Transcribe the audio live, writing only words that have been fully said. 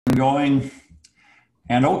Going.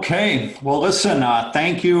 And okay, well, listen,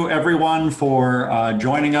 thank you everyone for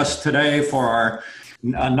joining us today for our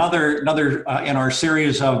another in our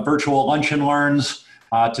series of virtual lunch and learns.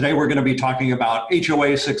 Today we're going to be talking about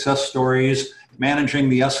HOA success stories, managing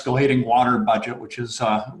the escalating water budget, which is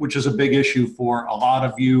a big issue for a lot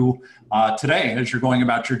of you today as you're going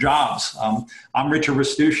about your jobs. I'm Richard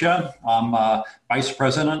Restuccia. I'm Vice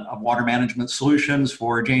President of Water Management Solutions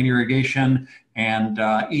for Jane Irrigation and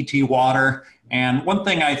ET Water. And one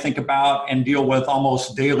thing I think about and deal with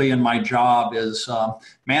almost daily in my job is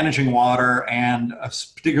managing water, and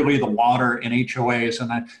particularly the water in HOAs.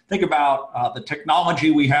 And I think about the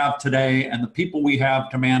technology we have today and the people we have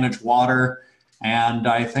to manage water. And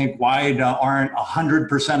I think why aren't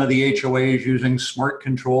 100% of the HOAs using smart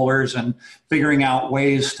controllers and figuring out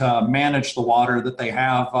ways to manage the water that they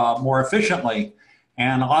have more efficiently?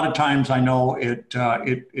 And a lot of times I know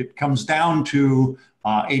it comes down to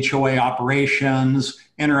HOA operations,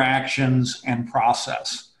 interactions, and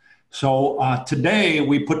process. So today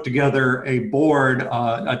we put together a board,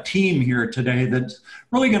 a team here today that's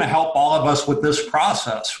really going to help all of us with this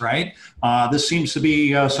process, right? This seems to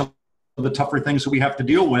be some of the tougher things that we have to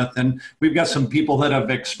deal with, and we've got some people that have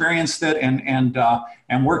experienced it and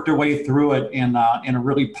worked their way through it in a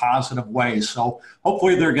really positive way. So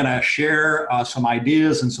hopefully they're going to share some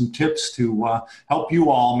ideas and some tips to help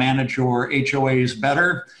you all manage your HOAs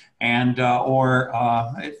better, and or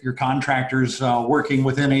if your contractors working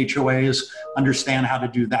within HOAs understand how to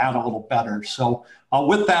do that a little better. So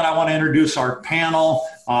with that, I want to introduce our panel.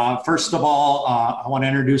 First of all, I want to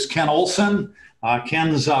introduce Ken Olson.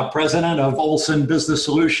 Ken's president of Olson Business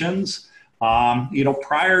Solutions.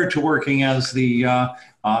 Prior to working as the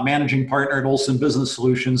managing partner at Olson Business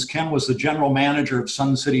Solutions, Ken was the general manager of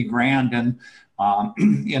Sun City Grand in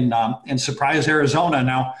Surprise, Arizona.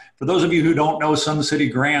 Now, for those of you who don't know Sun City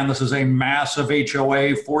Grand, this is a massive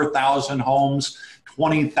HOA, 4,000 homes,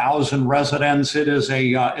 20,000 residents.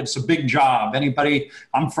 It's a big job.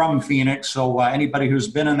 I'm from Phoenix, so anybody who's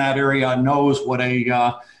been in that area knows what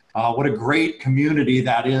a great community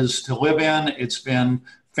that is to live in. It's been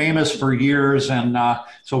famous for years, and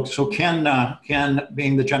so Ken,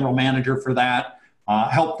 being the general manager for that,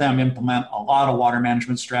 helped them implement a lot of water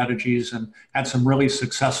management strategies and had some really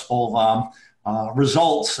successful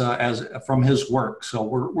results from his work. So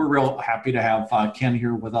we're real happy to have Ken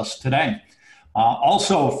here with us today.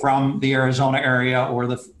 Also from the Arizona area or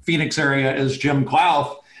the Phoenix area is Jim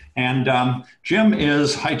Clouth. And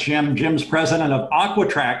Jim's president of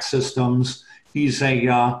Aquatrack Systems. He's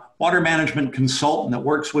a water management consultant that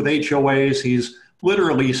works with HOAs. He's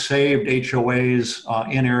literally saved HOAs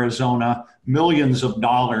in Arizona millions of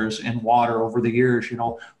dollars in water over the years. You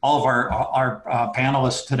know, all of our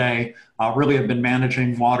panelists today really have been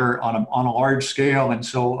managing water on a large scale, and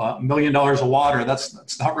so $1 million of water,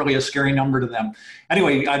 that's not really a scary number to them.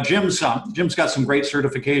 Anyway, Jim's got some great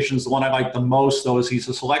certifications. The one I like the most, though, is he's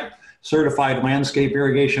a select certified landscape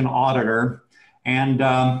irrigation auditor, and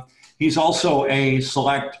he's also a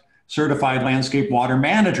select certified landscape water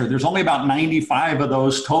manager. There's only about 95 of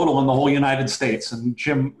those total in the whole United States, and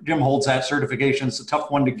Jim holds that certification. It's a tough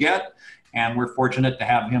one to get, and we're fortunate to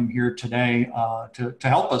have him here today to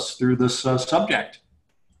help us through this subject.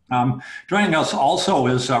 Joining us also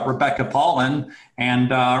is Rebecca Paulin,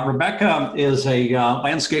 and Rebecca is a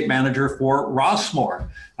landscape manager for Rossmoor.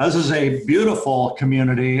 This is a beautiful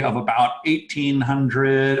community of about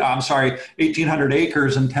 1,800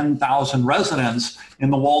 acres and 10,000 residents in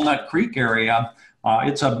the Walnut Creek area.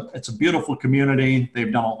 It's a beautiful community.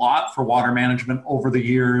 They've done a lot for water management over the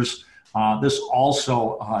years. This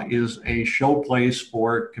also is a show place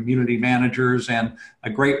for community managers and a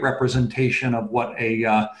great representation of what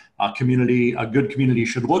a good community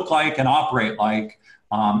should look like and operate like.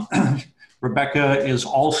 Rebecca is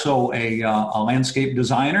also a landscape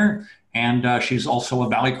designer, and she's also a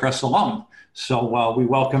Valley Crest alum. So we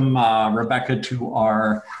welcome Rebecca to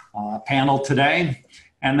our panel today.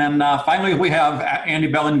 And then finally, we have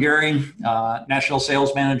Andy Bellingary, National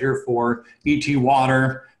Sales Manager for ET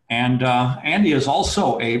Water. And Andy is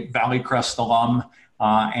also a Valley Crest alum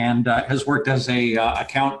and has worked as a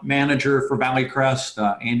account manager for Valley Crest.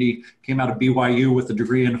 Andy came out of BYU with a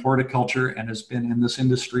degree in horticulture and has been in this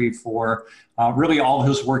industry for really all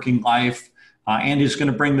his working life. Andy's going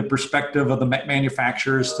to bring the perspective of the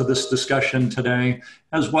manufacturers to this discussion today,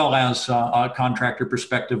 as well as a contractor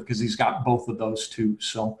perspective, because he's got both of those too.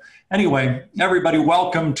 So anyway, everybody,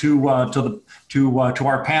 welcome to our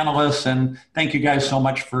panelists, and thank you guys so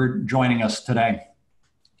much for joining us today.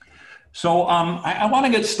 So I want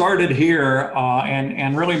to get started here,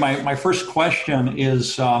 and really my first question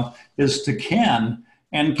is to Ken.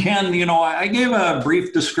 And Ken, I gave a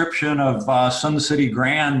brief description of Sun City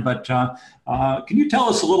Grand, but can you tell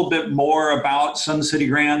us a little bit more about Sun City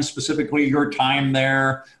Grand, specifically your time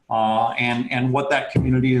there, and what that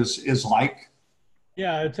community is like?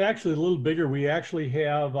 Yeah, it's actually a little bigger. We actually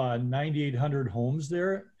have 9,800 homes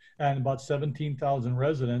there and about 17,000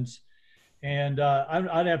 residents. And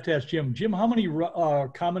I'd have to ask Jim. Jim, how many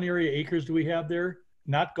common area acres do we have there?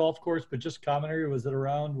 Not golf course, but just common area. Was it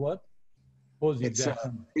around what? What was the It's exact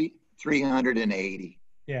number? 380.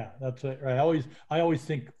 Yeah, that's it. Right. I always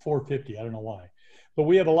think 450. I don't know why, but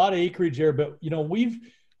we have a lot of acreage there. But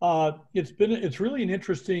it's really an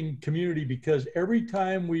interesting community because every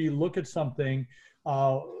time we look at something,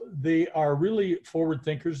 they are really forward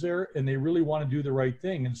thinkers there, and they really want to do the right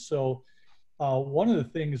thing. And so, one of the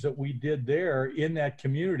things that we did there in that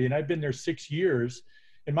community, and I've been there 6 years,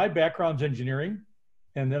 and my background's engineering,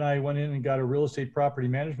 and then I went in and got a real estate property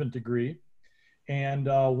management degree. And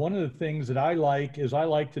one of the things that I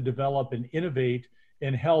like to develop and innovate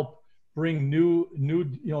and help bring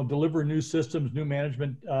deliver new systems, new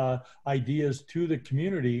management ideas to the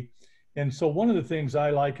community. And so one of the things I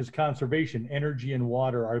like is conservation. Energy and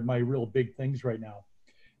water are my real big things right now.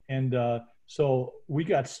 And so we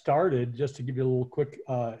got started, just to give you a little quick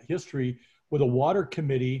history, with a water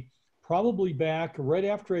committee, probably back right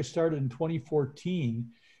after I started in 2014.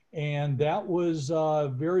 And that was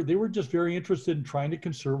they were just very interested in trying to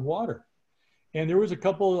conserve water. And there was a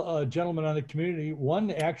couple gentlemen on the community.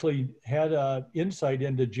 One actually had insight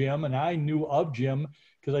into Jim, and I knew of Jim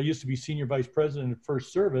because I used to be senior vice president at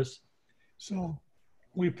First Service. So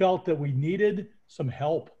we felt that we needed some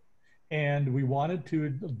help, and we wanted to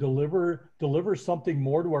deliver something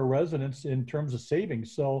more to our residents in terms of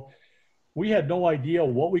savings. So we had no idea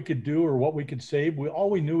what we could do or what we could save. All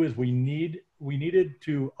we knew is we needed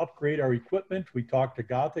to upgrade our equipment. We talked to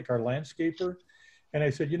Gothic, our landscaper, and I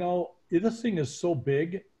said, this thing is so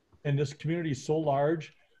big and this community is so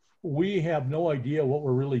large, we have no idea what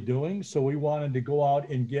we're really doing. So we wanted to go out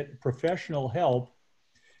and get professional help.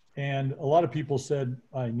 And a lot of people said,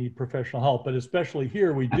 I need professional help, but especially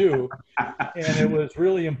here we do. And it was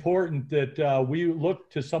really important that we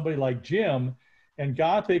looked to somebody like Jim, and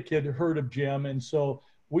Gothic had heard of Jim. And so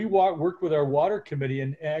we worked with our water committee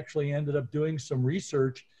and actually ended up doing some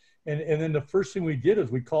research. And then the first thing we did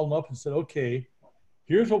is we called them up and said, okay,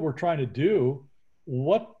 here's what we're trying to do.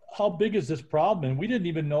 How big is this problem? And we didn't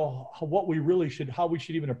even know how we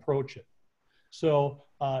should even approach it. So,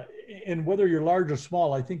 and whether you're large or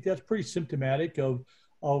small, I think that's pretty symptomatic of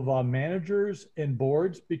managers and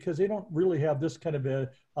boards, because they don't really have this kind of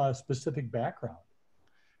a specific background.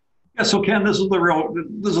 Yeah, so Ken, this is the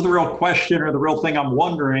real question, or the real thing I'm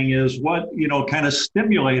wondering is what, kind of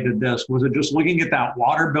stimulated this? Was it just looking at that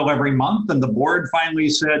water bill every month and the board finally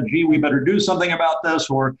said, gee, we better do something about this?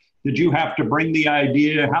 Or did you have to bring the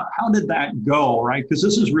idea? How did that go, right? Because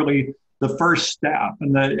this is really the first step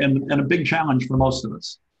and a big challenge for most of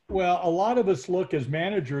us. Well, a lot of us look as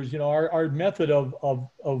managers, our method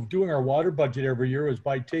of doing our water budget every year is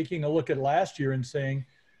by taking a look at last year and saying,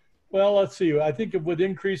 well, let's see, I think with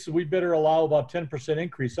increases, we better allow about 10%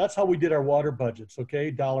 increase. That's how we did our water budgets,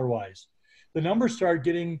 okay, dollar-wise. The numbers started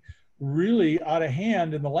getting really out of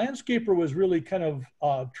hand, and the landscaper was really kind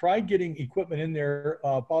of tried getting equipment in there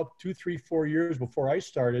about 2, 3, 4 years before I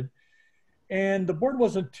started. And the board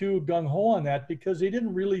wasn't too gung-ho on that because they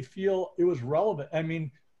didn't really feel it was relevant. I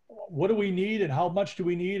mean, what do we need and how much do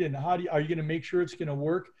we need and are you going to make sure it's going to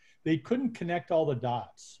work? They couldn't connect all the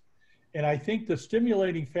dots. And I think the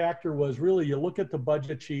stimulating factor was really, you look at the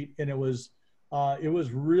budget sheet and it was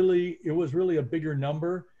really a bigger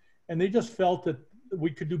number, and they just felt that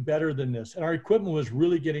we could do better than this. And our equipment was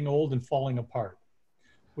really getting old and falling apart.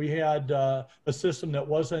 We had a system that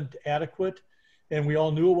wasn't adequate, and we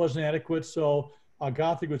all knew it wasn't adequate. So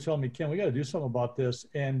Gothic would tell me, Ken, we got to do something about this.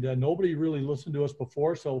 And nobody really listened to us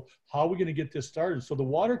before. So how are we going to get this started? So the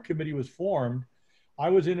water committee was formed. I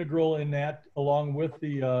was integral in that, along with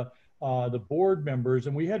the board members,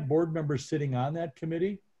 and we had board members sitting on that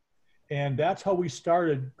committee. And that's how we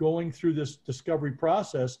started going through this discovery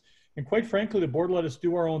process. And quite frankly, the board let us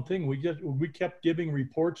do our own thing. We kept giving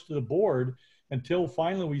reports to the board until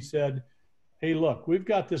finally we said, hey, look, we've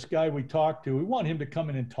got this guy we talked to. We want him to come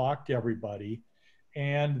in and talk to everybody.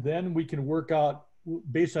 And then we can work out,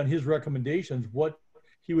 based on his recommendations, what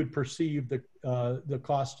he would perceive the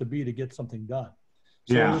cost to be to get something done.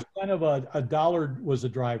 So yeah. It was kind of a dollar was a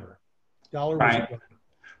driver.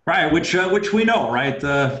 Right, which we know, right?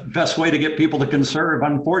 The best way to get people to conserve,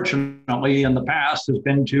 unfortunately, in the past has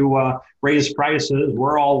been to raise prices.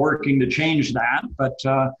 We're all working to change that, but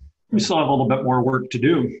we still have a little bit more work to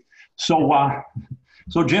do. So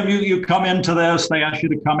So Jim, you come into this, they ask you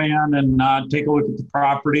to come in and take a look at the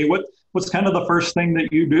property. What's kind of the first thing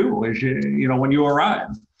that you do as when you arrive?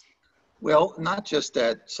 Well, not just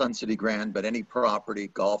at Sun City Grand, but any property,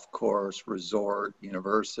 golf course, resort,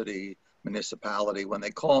 university, municipality, when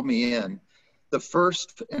they call me in, the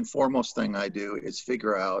first and foremost thing I do is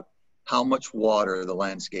figure out how much water the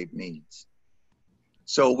landscape needs.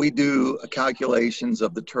 So we do calculations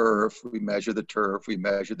of the turf, we measure the turf, we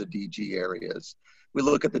measure the DG areas, we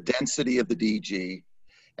look at the density of the DG,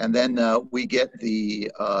 and then we get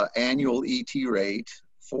the annual ET rate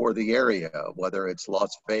for the area, whether it's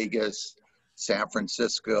Las Vegas, San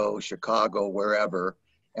Francisco, Chicago, wherever,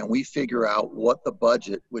 and we figure out what the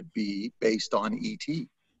budget would be based on ET.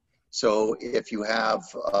 So if you have,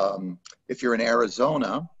 if you're in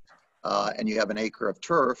Arizona and you have an acre of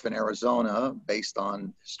turf in Arizona based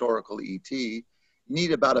on historical ET, you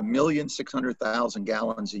need about 1,600,000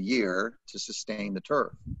 gallons a year to sustain the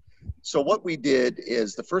turf. So what we did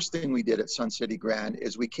is, the first thing we did at Sun City Grand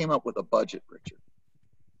is we came up with a budget, Richard,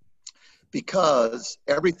 because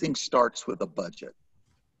everything starts with a budget.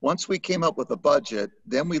 Once we came up with a budget,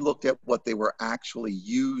 then we looked at what they were actually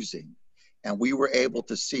using. And we were able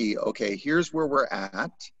to see, okay, here's where we're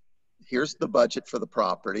at. Here's the budget for the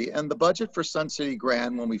property. And the budget for Sun City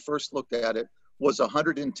Grand, when we first looked at it, was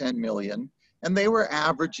 110 million. And they were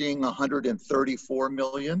averaging 134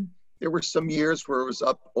 million. There were some years where it was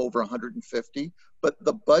up over 150. But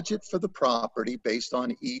the budget for the property based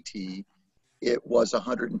on ET, it was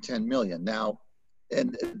 110 million. Now,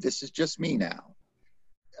 and this is just me now,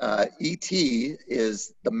 ET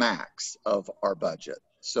is the max of our budget.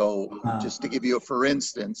 So just to give you a for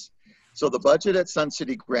instance, so the budget at Sun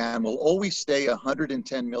City Grand will always stay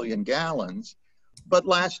 110 million gallons, but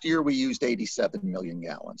last year we used 87 million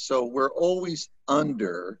gallons. So we're always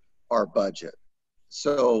under our budget.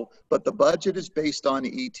 So, but the budget is based on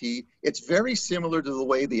ET. It's very similar to the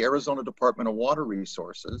way the Arizona Department of Water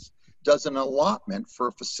Resources does an allotment for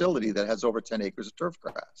a facility that has over 10 acres of turf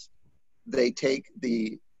grass. They take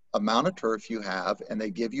the amount of turf you have and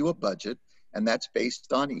they give you a budget, and that's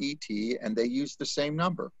based on ET, and they use the same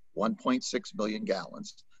number, 1.6 million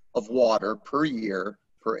gallons of water per year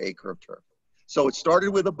per acre of turf. So it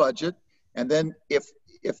started with a budget, and then if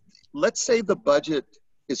let's say the budget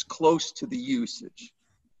is close to the usage,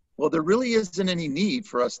 well, there really isn't any need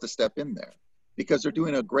for us to step in there because they're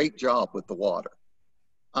doing a great job with the water.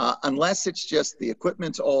 Unless it's just the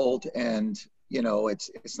equipment's old and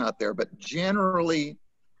it's not there. But generally,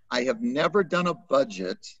 I have never done a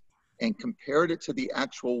budget and compared it to the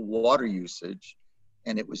actual water usage,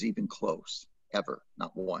 and it was even close, ever,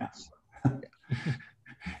 not once. Yeah.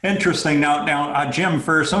 Interesting. Now, Jim,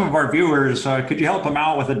 for some of our viewers, could you help them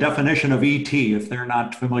out with a definition of ET if they're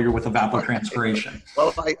not familiar with evapotranspiration?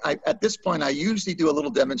 Well, I at this point, I usually do a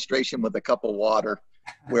little demonstration with a cup of water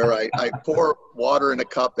where I pour water in a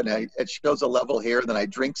cup and it shows a level here, then I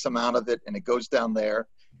drink some out of it and it goes down there.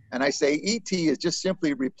 And I say ET is just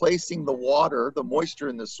simply replacing the water, the moisture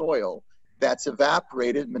in the soil that's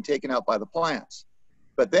evaporated and been taken out by the plants.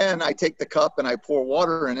 But then I take the cup and I pour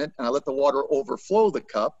water in it and I let the water overflow the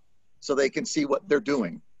cup so they can see what they're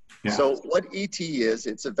doing. Yeah. So what ET is,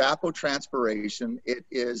 it's evapotranspiration. It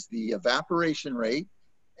is the evaporation rate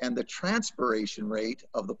and the transpiration rate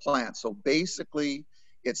of the plant. So basically,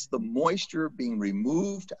 it's the moisture being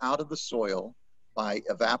removed out of the soil by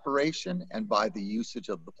evaporation and by the usage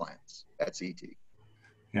of the plants. That's ET.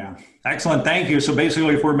 Yeah, excellent. Thank you. So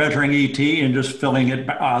basically, if we're measuring ET and just filling it,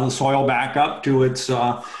 the soil back up to its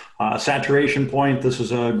saturation point, this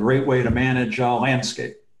is a great way to manage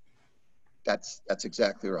landscape. That's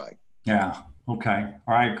exactly right. Yeah. Okay.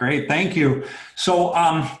 All right. Great. Thank you. So,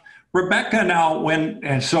 Rebecca, now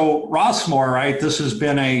so Rossmoor, right? This has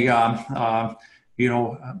been a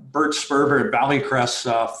Bert Sperber at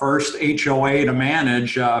Valleycrest's first HOA to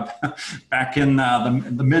manage back in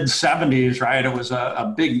the mid 70s, right? It was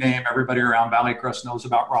a big name. Everybody around Valleycrest knows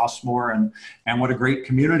about Rossmoor and what a great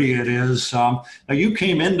community it is. Now you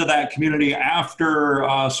came into that community after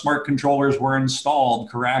smart controllers were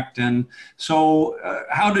installed, correct? And so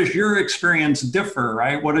how does your experience differ,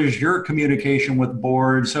 right? What is your communication with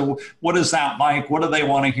boards? So what is that like? What do they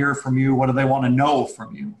want to hear from you? What do they want to know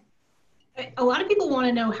from you? A lot of people want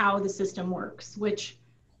to know how the system works, which,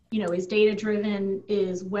 is data driven,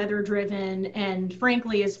 is weather driven, and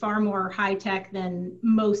frankly is far more high tech than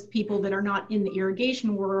most people that are not in the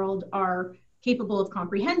irrigation world are capable of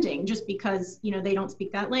comprehending, just because, they don't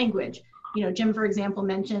speak that language. Jim, for example,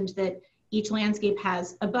 mentioned that each landscape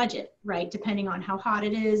has a budget, right? Depending on how hot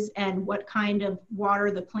it is and what kind of water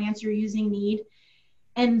the plants you're using need.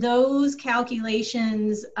 And those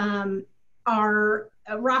calculations are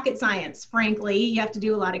rocket science, frankly. You have to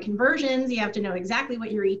do a lot of conversions. You have to know exactly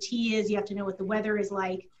what your ET is. You have to know what the weather is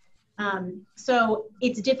like. So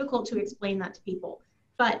it's difficult to explain that to people.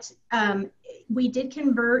 But we did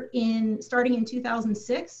convert starting in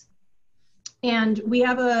 2006. And we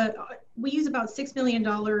use about $6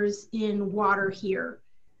 million in water here.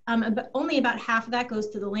 But only about half of that goes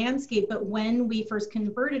to the landscape. But when we first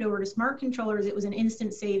converted over to smart controllers, it was an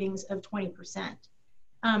instant savings of 20%.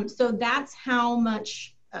 So that's how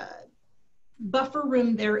much buffer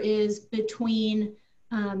room there is between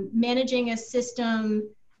managing a system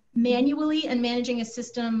manually and managing a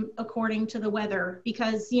system according to the weather,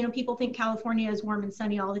 because people think California is warm and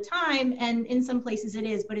sunny all the time, and in some places it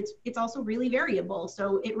is, but it's also really variable.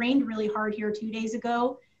 So it rained really hard here 2 days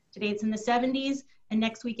ago. Today it's in the 70s, and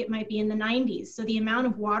next week it might be in the 90s. So the amount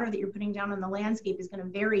of water that you're putting down on the landscape is going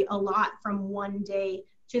to vary a lot from one day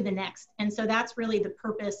to the next. And so that's really the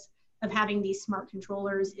purpose of having these smart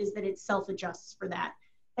controllers, is that it self-adjusts for that.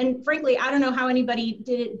 And frankly, I don't know how anybody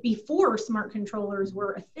did it before smart controllers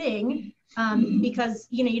were a thing, because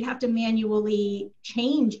you'd have to manually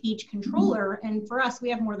change each controller. And for us, we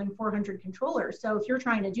have more than 400 controllers. So if you're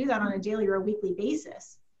trying to do that on a daily or a weekly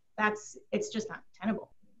basis, it's just not tenable.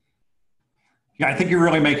 Yeah, I think you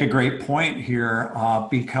really make a great point here,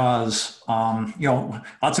 because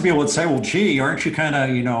lots of people would say, well, gee, aren't you kind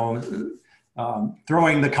of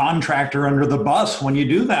throwing the contractor under the bus when you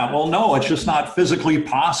do that? Well, no, it's just not physically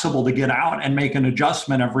possible to get out and make an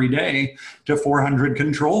adjustment every day to 400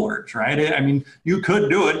 controllers, right? I mean, you could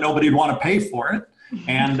do it, nobody'd want to pay for it.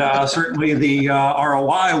 And certainly the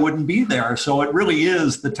ROI wouldn't be there. So it really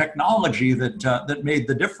is the technology that made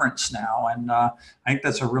the difference now. And I think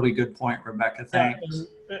that's a really good point, Rebecca. Thanks.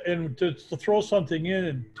 And to throw something in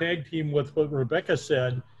and tag team with what Rebecca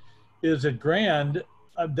said, is at Grand,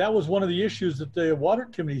 that was one of the issues that the water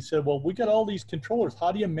committee said, well, we got all these controllers.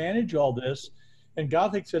 How do you manage all this? And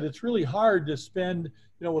Gothic said, it's really hard to spend,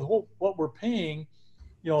 with what we're paying,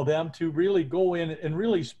 them to really go in and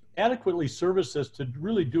really adequately service us to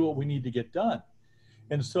really do what we need to get done.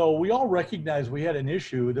 And so we all recognized we had an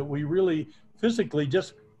issue that we really physically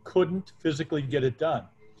just couldn't physically get it done.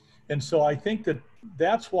 And so I think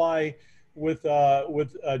that's why with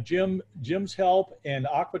Jim's help and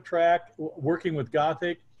Aquatrack, working with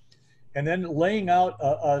Gothic, and then laying out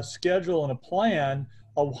a schedule and a plan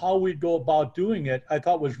of how we'd go about doing it, I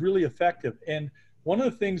thought was really effective. And one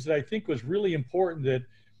of the things that I think was really important that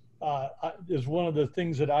is one of the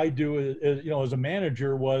things that I do as a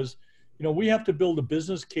manager was, we have to build a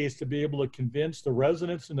business case to be able to convince the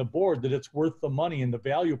residents and the board that it's worth the money and the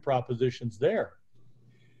value proposition's there.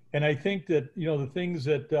 And I think that, the things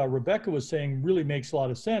that Rebecca was saying really makes a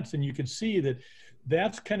lot of sense. And you can see that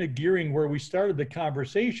that's kind of gearing where we started the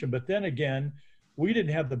conversation. But then again, we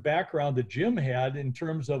didn't have the background that Jim had in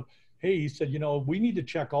terms of, hey, he said, we need to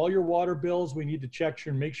check all your water bills. We need to check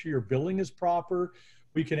and make sure your billing is proper.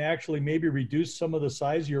 We can actually maybe reduce some of the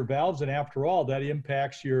size of your valves. And after all, that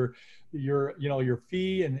impacts your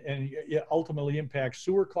fee and it ultimately impacts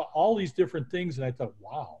sewer cost, all these different things. And I thought,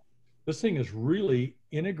 wow, this thing is really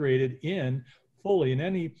integrated in fully. And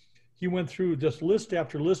then he went through just list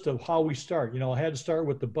after list of how we start. I had to start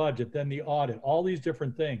with the budget, then the audit, all these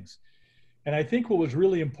different things. And I think what was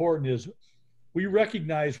really important is we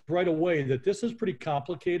recognized right away that this is pretty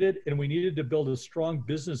complicated and we needed to build a strong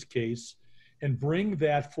business case and bring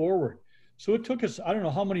that forward. So it took us, I don't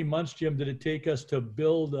know how many months, Jim, did it take us to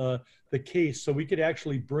build the case so we could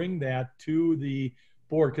actually bring that to the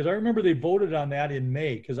board? Because I remember they voted on that in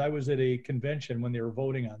May, because I was at a convention when they were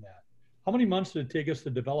voting on that. How many months did it take us to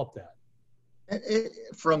develop that?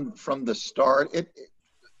 From the start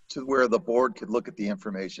to where the board could look at the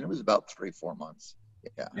information, it was about 3-4 months.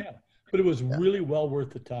 Yeah, but it was really well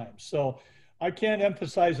worth the time. So I can't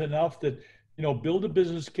emphasize enough that build a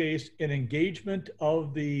business case and engagement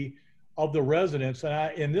of the residents.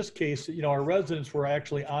 And in this case, our residents were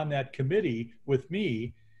actually on that committee with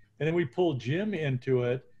me, and then we pulled Jim into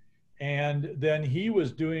it. And then he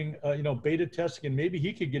was doing, beta testing, and maybe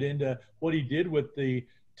he could get into what he did with the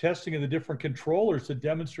testing of the different controllers to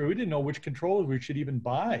demonstrate. We didn't know which controllers we should even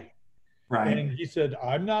buy. Right. And he said,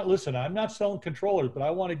 I'm not selling controllers, but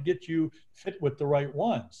I want to get you fit with the right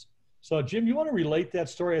ones. So Jim, you want to relate that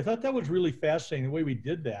story? I thought that was really fascinating, the way we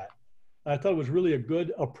did that. I thought it was really a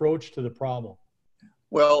good approach to the problem.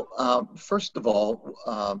 Well, first of all,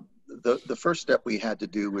 the first step we had to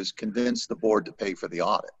do was convince the board to pay for the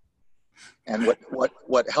audit. And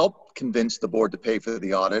what helped convince the board to pay for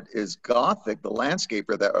the audit is Gothic, the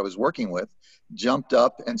landscaper that I was working with, jumped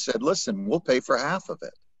up and said, listen, we'll pay for half of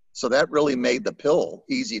it. So that really made the pill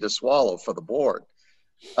easy to swallow for the board.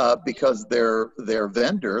 because their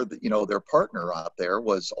vendor, their partner out there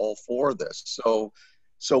was all for this.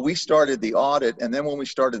 So we started the audit, and then when we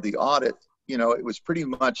started the audit, it was pretty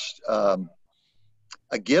much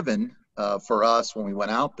a given for us when we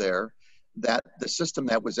went out there that the system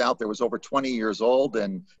that was out there was over 20 years old,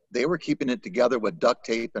 and they were keeping it together with duct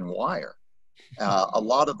tape and wire. A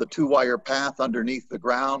lot of the 2-wire path underneath the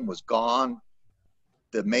ground was gone.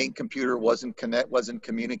 The main computer wasn't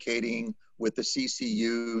communicating with the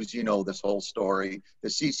CCUs, this whole story. The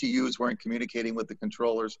CCUs weren't communicating with the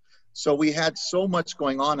controllers. So we had so much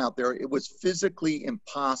going on out there. It was physically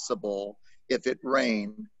impossible, if it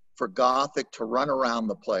rained, for Gothic to run around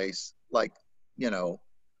the place like,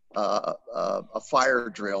 a fire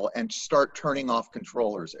drill and start turning off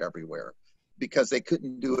controllers everywhere, because they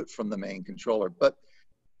couldn't do it from the main controller. But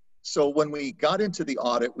so when we got into the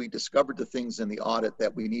audit, we discovered the things in the audit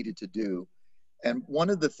that we needed to do. And one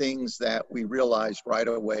of the things that we realized right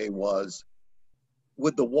away was,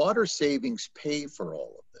 would the water savings pay for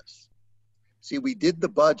all of this? See, we did the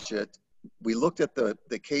budget. We looked at the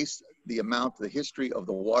amount, the history of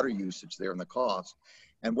the water usage there and the cost.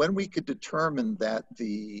 And when we could determine that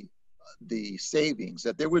the savings,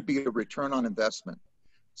 that there would be a return on investment,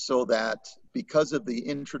 so that because of the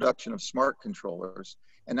introduction of smart controllers,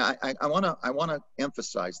 and I want to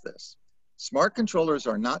emphasize this, smart controllers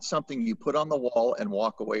are not something you put on the wall and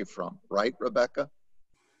walk away from, right, Rebecca?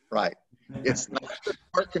 Right. It's not the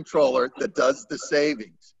smart controller that does the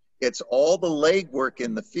savings. It's all the legwork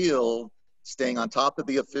in the field, staying on top of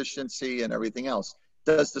the efficiency and everything else.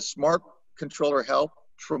 Does the smart controller help?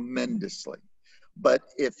 Tremendously. But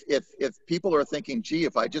if people are thinking, gee,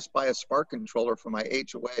 if I just buy a smart controller for my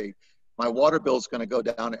HOA, my water bill is going to go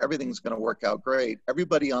down, everything's going to work out great.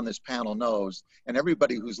 Everybody on this panel knows, and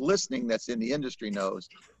everybody who's listening that's in the industry knows,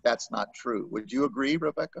 that's not true. Would you agree,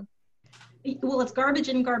 Rebecca? Well, it's garbage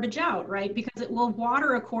in, garbage out, right? Because it will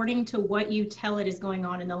water according to what you tell it is going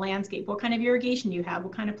on in the landscape. What kind of irrigation do you have?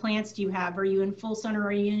 What kind of plants do you have? Are you in full sun or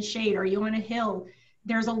are you in shade? Are you on a hill?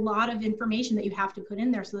 There's a lot of information that you have to put in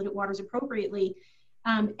there so that it waters appropriately.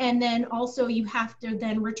 And then also you have to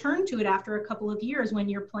then return to it after a couple of years when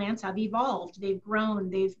your plants have evolved, they've grown,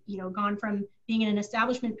 they've gone from being in an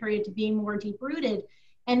establishment period to being more deep rooted.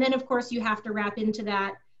 And then of course you have to wrap into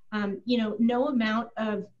that, no amount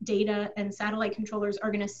of data and satellite controllers are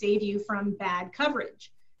going to save you from bad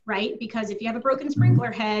coverage, right? Because if you have a broken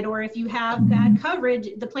sprinkler head or if you have bad coverage,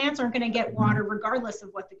 the plants aren't going to get water regardless of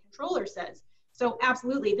what the controller says. So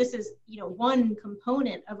absolutely, this is one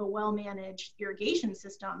component of a well-managed irrigation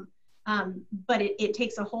system, but it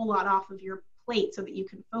takes a whole lot off of your plate so that you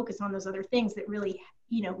can focus on those other things that really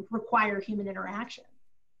require human interaction.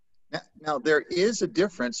 Now there is a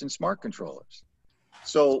difference in smart controllers.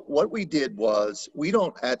 So what we did was,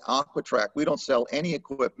 at AquaTrack, we don't sell any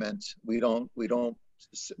equipment. We don't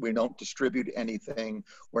distribute anything.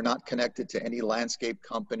 We're not connected to any landscape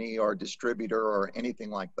company or distributor or anything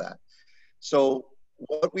like that. So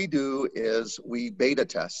what we do is we beta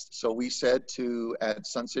test. So we said at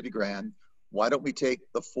Sun City Grand, why don't we take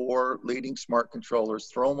the 4 leading smart controllers,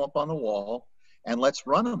 throw them up on the wall, and let's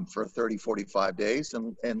run them for 30, 45 days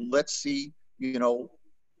and let's see,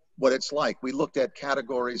 what it's like. We looked at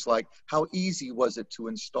categories like, how easy was it to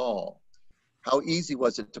install? How easy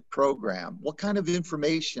was it to program? What kind of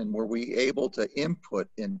information were we able to input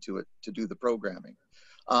into it to do the programming?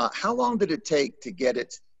 How long did it take to get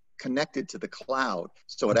it connected to the cloud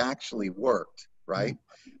so it actually worked, right?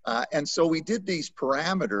 And so we did these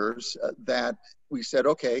parameters that we said,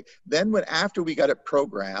 okay, then after we got it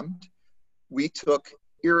programmed, we took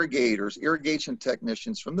irrigation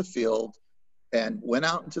technicians from the field and went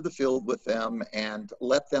out into the field with them and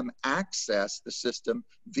let them access the system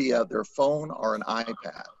via their phone or an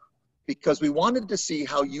iPad, because we wanted to see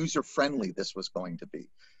how user-friendly this was going to be.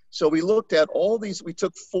 So we looked at all these, we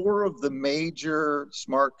took 4 of the major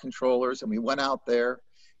smart controllers and we went out there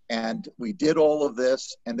and we did all of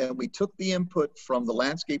this, and then we took the input from the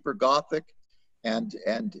landscaper Gothic and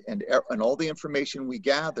all the information we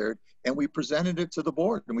gathered, and we presented it to the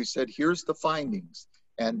board and we said, here's the findings.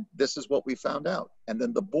 And this is what we found out. And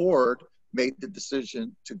then the board made the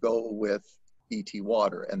decision to go with ET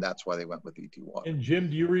Water, and that's why they went with ET Water. And Jim,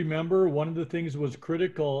 do you remember one of the things was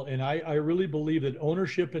critical, and I really believe that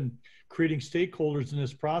ownership and creating stakeholders in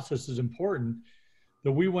this process is important,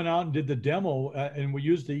 that we went out and did the demo and we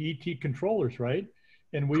used the ET controllers, right?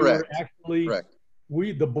 And we Correct. were actually, Correct.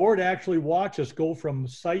 the board actually watched us go from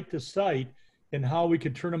site to site and how we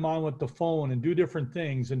could turn them on with the phone and do different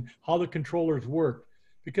things and how the controllers worked.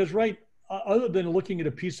 Because other than looking at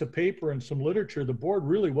a piece of paper and some literature, the board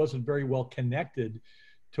really wasn't very well connected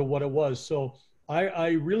to what it was. So I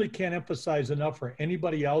really can't emphasize enough for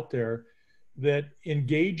anybody out there that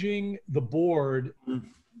engaging the board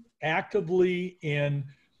actively in,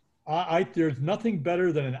 there's nothing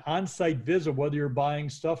better than an on-site visit, whether you're buying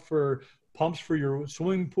stuff for pumps for your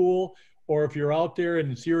swimming pool, or if you're out there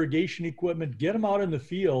and it's irrigation equipment, get them out in the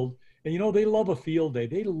field. And you know, they love a field day.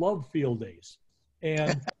 They love field days.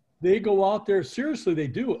 And they go out there, seriously, they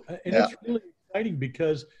do. And it's really exciting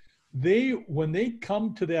because when they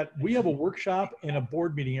come to that, we have a workshop and a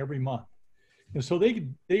board meeting every month. And so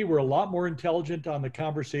they were a lot more intelligent on the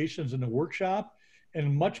conversations in the workshop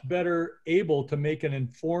and much better able to make an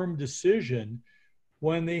informed decision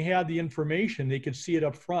when they had the information. They could see it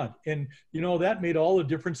up front. And, you know, that made all the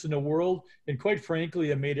difference in the world. And quite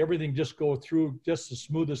frankly, it made everything just go through just as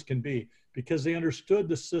smooth as can be, because they understood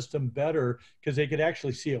the system better because they could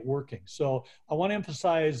actually see it working. So I want to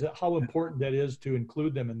emphasize how important that is to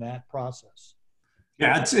include them in that process.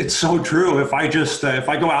 Yeah, it's so true. If I just if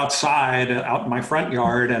I go outside out in my front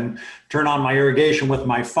yard and turn on my irrigation with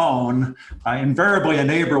my phone, invariably a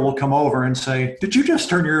neighbor will come over and say, "Did you just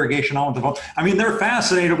turn your irrigation on with the phone?" I mean, they're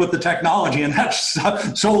fascinated with the technology, and that's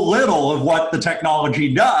so little of what the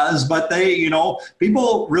technology does. But they, you know,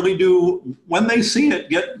 people really do, when they see it,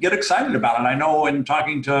 get excited about it. I know in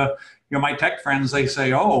talking to, you know, my tech friends, they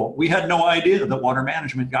say, "Oh, we had no idea that water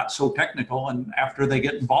management got so technical." And after they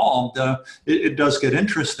get involved, it does get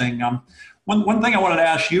interesting. One thing I wanted to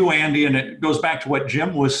ask you, Andy, and it goes back to what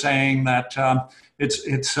Jim was saying, that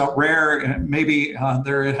it's rare, maybe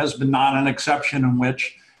there has been not an exception in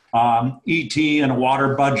which ET and a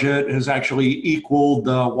water budget has actually equaled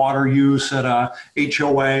the water use at a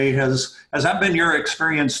HOA. Has that been your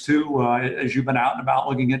experience too, as you've been out and about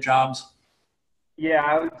looking at jobs? Yeah,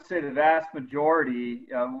 I would say the vast majority,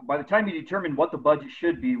 by the time you determine what the budget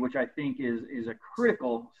should be, which I think is a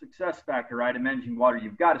critical success factor, right, in managing water,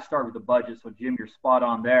 you've got to start with the budget. So Jim, you're spot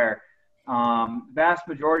on there. Vast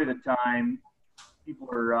majority of the time, people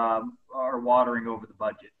are watering over the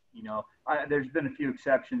budget. You know, there's been a few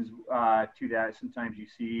exceptions to that. Sometimes you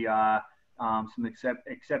see some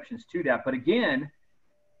exceptions to that. But again,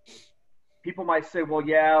 people might say, well,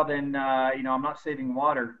 yeah, then, you know, I'm not saving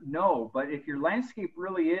water. No, but if your landscape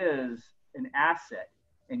really is an asset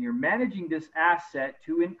and you're managing this asset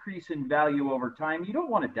to increase in value over time, you don't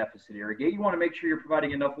want to deficit irrigate. You want to make sure you're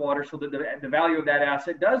providing enough water so that the value of that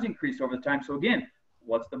asset does increase over time. So again,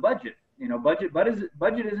 what's the budget? You know, budget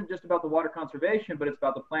isn't just about the water conservation, but it's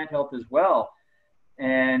about the plant health as well.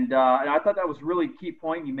 And I thought that was a really key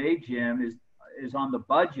point you made, Jim, is on the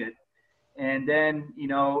budget. And then, you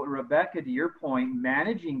know, Rebecca, to your point,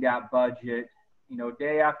 managing that budget, you know,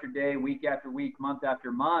 day after day, week after week, month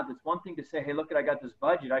after month, it's one thing to say, hey, look, I got this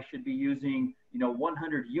budget. I should be using, you know,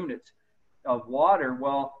 100 units of water.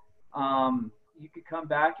 Well, you could come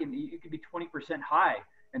back and you could be 20% high.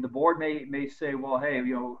 And the board may say, well, hey,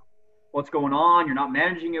 you know, what's going on? You're not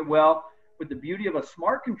managing it well. But the beauty of a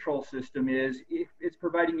smart control system is it's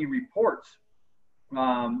providing you reports.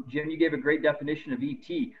 Jim, you gave a great definition of ET.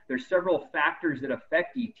 There's several factors that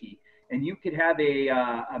affect ET, and you could have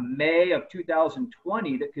a May of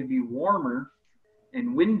 2020 that could be warmer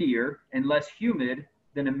and windier and less humid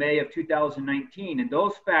than a May of 2019, and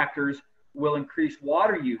those factors will increase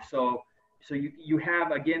water use. So you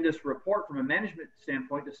have, again, this report from a management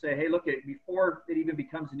standpoint to say, hey, look, before it even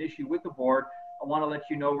becomes an issue with the board, I want to let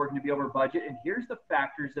you know we're going to be over budget, and here's the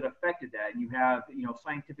factors that affected that. And you have, you know,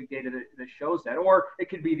 scientific data that shows that, or it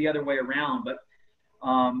could be the other way around. But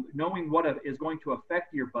knowing what is going to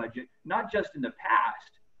affect your budget, not just in the past,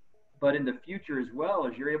 but in the future as well,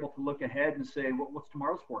 as you're able to look ahead and say, what's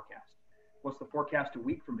tomorrow's forecast? What's the forecast a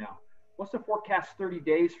week from now? What's the forecast 30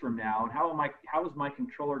 days from now? And how is my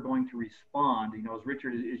controller going to respond? You know, as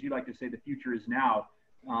Richard, as you like to say, the future is now.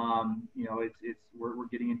 You know, we're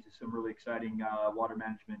getting into some really exciting water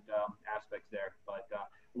management aspects there. But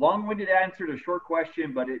long-winded answer to a short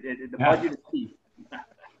question, but the budget is key.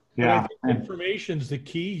 Yeah, I think information is the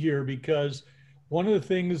key here, because one of the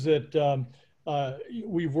things that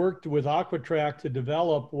we've worked with Aquatrack to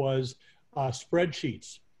develop was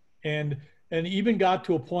spreadsheets, and even got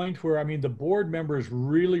to a point where, I mean, the board members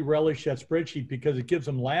really relish that spreadsheet because it gives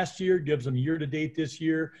them last year, gives them year to date this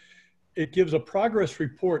year. It gives a progress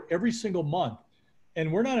report every single month,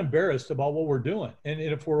 and we're not embarrassed about what we're doing. And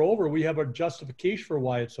if we're over, we have a justification for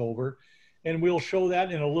why it's over, and we'll show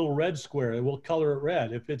that in a little red square, and we'll color it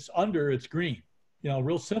red. If it's under, it's green, you know,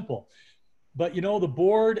 real simple. But, you know, the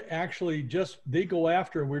board actually they go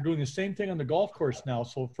after, and we're doing the same thing on the golf course now.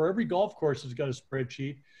 So for every golf course, it's got a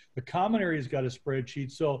spreadsheet. The common area's got a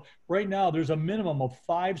spreadsheet. So right now there's a minimum of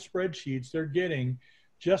 5 spreadsheets they're getting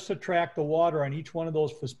just to track the water on each one of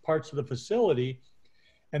those parts of the facility.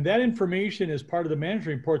 And that information is part of the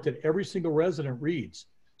management report that every single resident reads.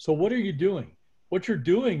 So what are you doing? What you're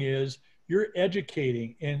doing is you're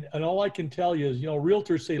educating. And all I can tell you is, you know,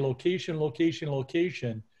 realtors say location, location,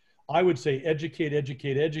 location. I would say educate,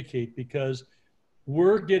 educate, educate, because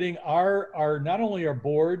we're getting our not only our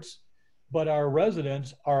boards, but our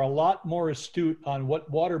residents are a lot more astute on what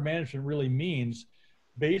water management really means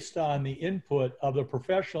based on the input of the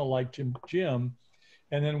professional like Jim,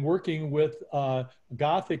 and then working with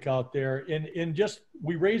Gothic out there. And just,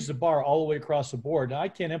 we raise the bar all the way across the board. And I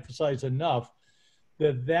can't emphasize enough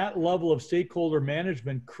that level of stakeholder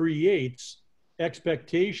management creates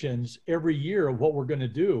expectations every year of what we're going to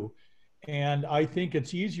do. And I think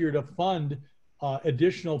it's easier to fund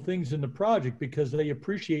additional things in the project because they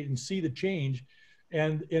appreciate and see the change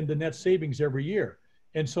and the net savings every year.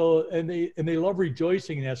 And so, and they love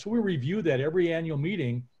rejoicing in that. So we review that every annual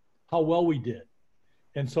meeting, how well we did.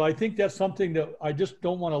 And so I think that's something that I just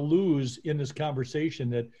don't want to lose in this conversation,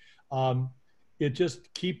 that it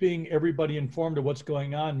just keeping everybody informed of what's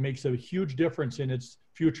going on makes a huge difference in its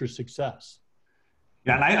future success.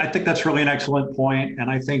 Yeah, and I think that's really an excellent point. And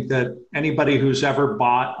I think that anybody who's ever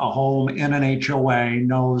bought a home in an HOA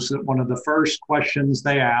knows that one of the first questions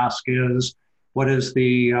they ask is, what is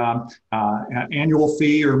the annual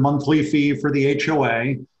fee or monthly fee for the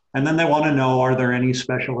HOA? And then they want to know, are there any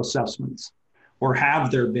special assessments? Or have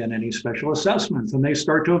there been any special assessments? And they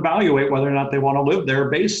start to evaluate whether or not they want to live there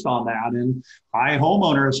based on that. And high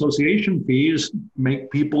homeowner association fees make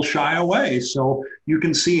people shy away. So you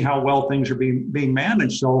can see how well things are being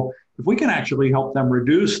managed. So if we can actually help them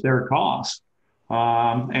reduce their costs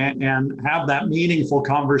and have that meaningful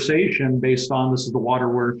conversation based on, this is the water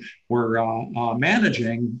we're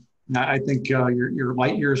managing, I think you're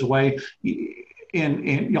light years away,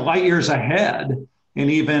 in light years ahead, and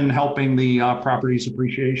even helping the property's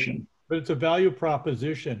appreciation. But it's a value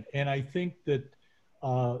proposition. And I think that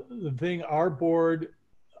the thing, our board,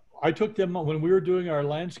 I took them, when we were doing our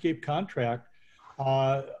landscape contract,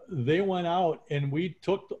 they went out and we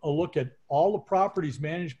took a look at all the properties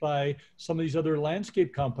managed by some of these other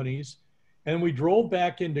landscape companies. And we drove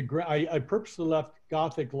back into, I purposely left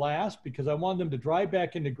Gothic last because I wanted them to drive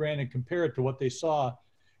back into Grant and compare it to what they saw.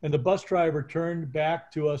 And the bus driver turned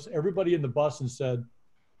back to us, everybody in the bus, and said,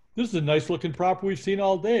 "This is a nice looking property we've seen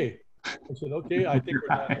all day." I said, "Okay, I think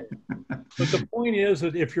we're done." But the point is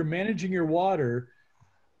that if you're managing your water,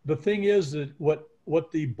 the thing is that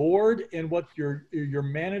what the board and what your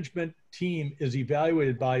management team is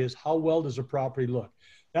evaluated by is how well does a property look.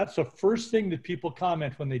 That's the first thing that people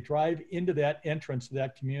comment when they drive into that entrance to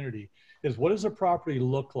that community is, what does a property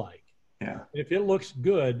look like? Yeah. If it looks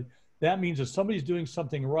good, that means that somebody's doing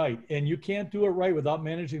something right, and you can't do it right without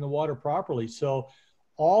managing the water properly. So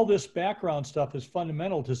all this background stuff is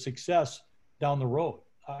fundamental to success down the road.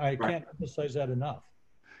 I can't emphasize that enough.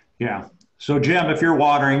 Yeah. So Jim, if you're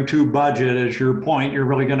watering to budget, as your point, you're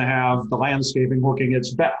really going to have the landscaping working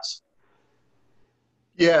its best.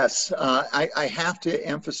 Yes, I have to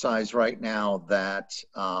emphasize right now that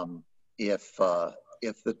if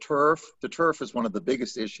the turf is one of the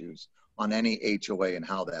biggest issues on any HOA and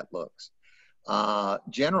how that looks.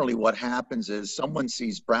 Generally what happens is someone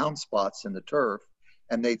sees brown spots in the turf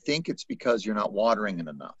and they think it's because you're not watering it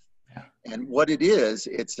enough. Yeah. And what it is,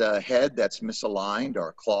 it's a head that's misaligned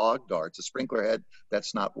or clogged, or it's a sprinkler head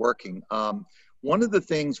that's not working. One of the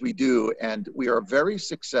things we do, and we are very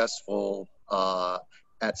successful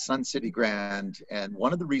at Sun City Grand, and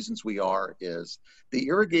one of the reasons we are is the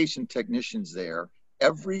irrigation technicians there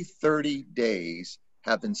every 30 days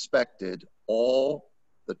have inspected all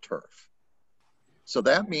the turf. So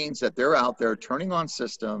that means that they're out there turning on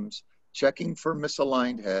systems, checking for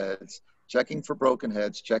misaligned heads, checking for broken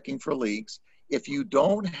heads, checking for leaks. If you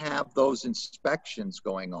don't have those inspections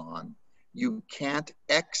going on, you can't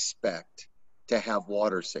expect to have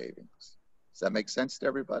water savings. Does that make sense to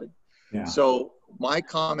everybody? Yeah. So my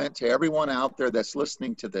comment to everyone out there that's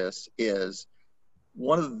listening to this is,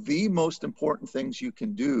 one of the most important things you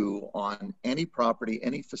can do on any property,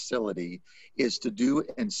 any facility, is to do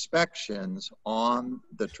inspections on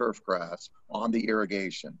the turf grass, on the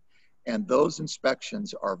irrigation. And those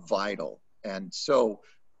inspections are vital. And so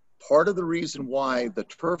part of the reason why the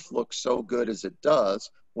turf looks so good as it does,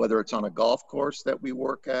 whether it's on a golf course that we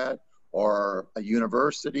work at, or a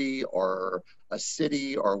university, or a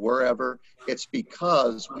city, or wherever, it's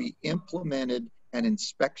because we implemented an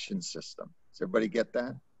inspection system. Does everybody get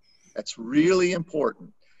that? That's really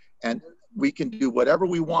important. And we can do whatever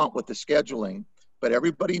we want with the scheduling, but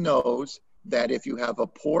everybody knows that if you have a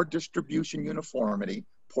poor distribution uniformity,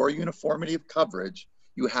 poor uniformity of coverage,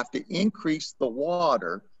 You have to increase the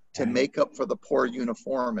water to make up for the poor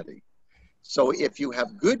uniformity. So if you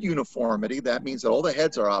have good uniformity, that means that all the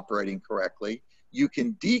heads are operating correctly. You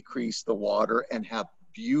can decrease the water and have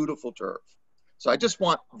beautiful turf. So I just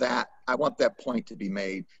want that, I want that point to be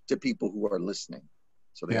made to people who are listening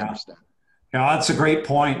so they understand. Yeah, that's a great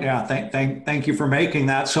point. Yeah, thank you for making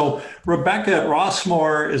that. So Rebecca at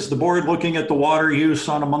Rossmoor, is the board looking at the water use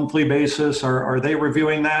on a monthly basis? Or are they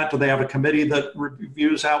reviewing that? Do they have a committee that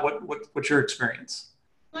reviews that? What's your experience?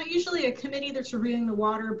 Not usually a committee that's reviewing the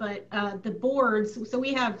water, but the boards. So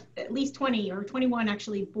we have at least 20 or 21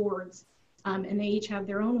 actually boards, and they each have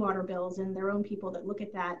their own water bills and their own people that look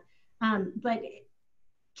at that. But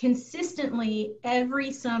consistently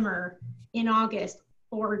every summer in August,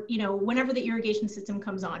 or whenever the irrigation system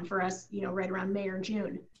comes on for us, right around May or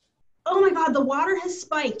June, oh my God, the water has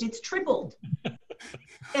spiked, it's tripled.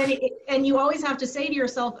 and you always have to say to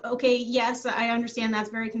yourself, okay, yes, I understand that's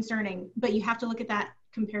very concerning, but you have to look at that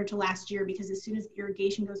compared to last year, because as soon as the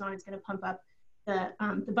irrigation goes on, it's going to pump up the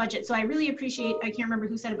budget. So I really appreciate, I can't remember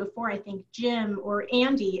who said it before, I think Jim or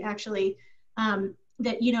Andy actually,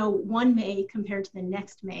 that one May compared to the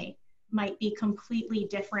next May might be completely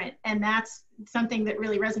different. And that's something that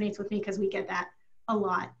really resonates with me, because we get that a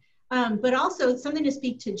lot. But also something to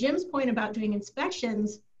speak to Jim's point about doing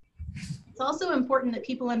inspections. It's also important that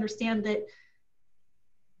people understand that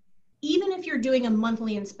even if you're doing a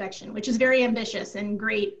monthly inspection, which is very ambitious and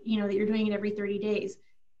great, that you're doing it every 30 days,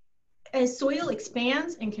 as soil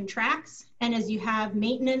expands and contracts, and as you have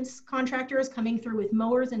maintenance contractors coming through with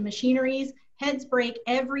mowers and machineries, heads break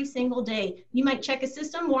every single day. You might check a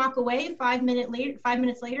system, walk away, 5 minutes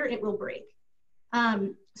later, it will break.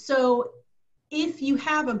 So if you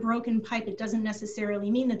have a broken pipe, it doesn't necessarily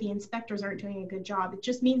mean that the inspectors aren't doing a good job. It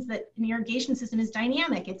just means that an irrigation system is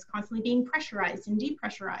dynamic. It's constantly being pressurized and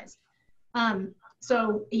depressurized.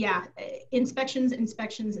 So yeah, inspections.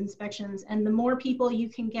 And the more people you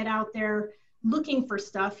can get out there looking for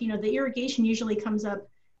stuff, the irrigation usually comes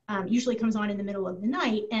on in the middle of the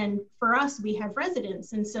night. And for us, we have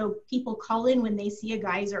residents. And so people call in when they see a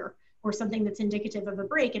geyser or something that's indicative of a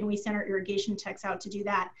break, and we send our irrigation techs out to do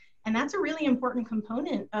that. And that's a really important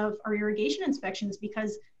component of our irrigation inspections,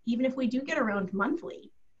 because even if we do get around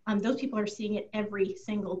monthly, those people are seeing it every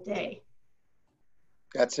single day.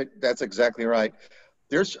 That's exactly right.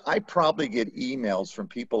 I probably get emails from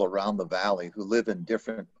people around the valley who live on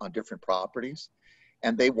different properties,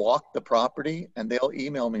 and they walk the property and they'll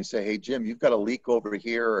email me and say, hey, Jim, you've got a leak over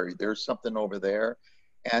here, or there's something over there.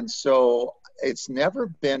 And so it's never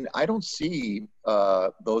been, I don't see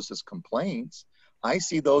those as complaints. I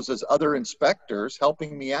see those as other inspectors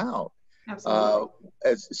helping me out. Absolutely.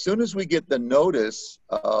 As soon as we get the notice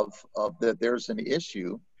of that there's an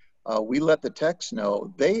issue, we let the techs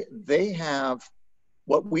know. They have,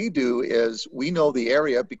 what we do is we know the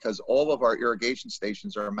area because all of our irrigation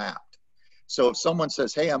stations are mapped. So if someone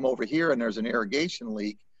says, hey, I'm over here and there's an irrigation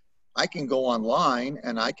leak, I can go online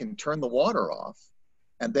and I can turn the water off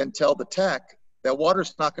and then tell the tech that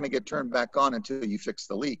water's not going to get turned back on until you fix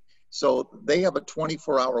the leak. So they have a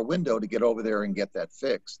 24-hour window to get over there and get that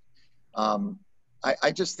fixed.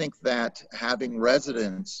 I just think that having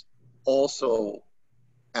residents also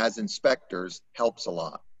as inspectors helps a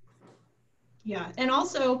lot. Yeah, and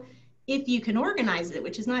also if you can organize it,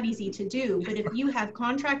 which is not easy to do, but if you have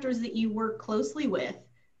contractors that you work closely with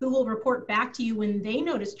who will report back to you when they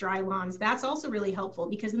notice dry lawns, that's also really helpful,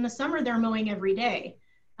 because in the summer they're mowing every day.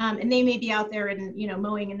 And they may be out there and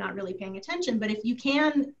mowing and not really paying attention, but if you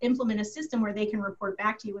can implement a system where they can report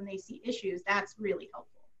back to you when they see issues, that's really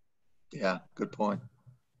helpful. Yeah, good point.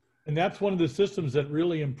 And that's one of the systems that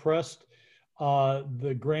really impressed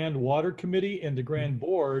the Grand Water Committee and the Grand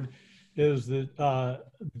Board, is that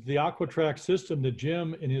the AquaTrack system that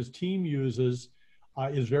Jim and his team uses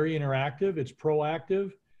is very interactive. It's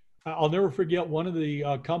proactive. I'll never forget, one of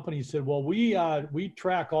the companies said, well, we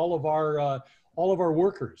track all of our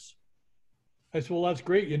workers. I said, well, that's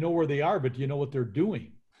great. You know where they are, but you know what they're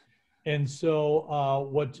doing. And so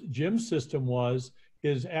what Jim's system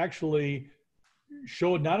is actually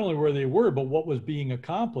showed not only where they were, but what was being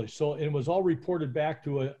accomplished. So it was all reported back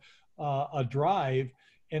to a drive.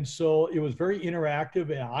 And so it was very interactive,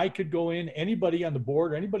 and I could go in, anybody on the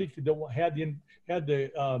board, or anybody who had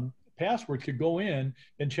the password could go in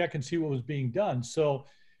and check and see what was being done. So,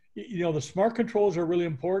 the smart controls are really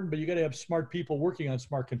important, but you got to have smart people working on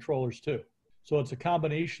smart controllers too. So it's a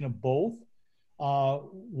combination of both.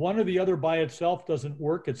 One or the other by itself doesn't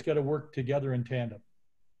work. It's got to work together in tandem.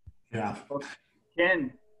 Yeah.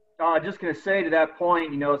 Ken, just going to say to that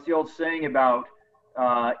point, it's the old saying about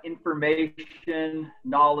information,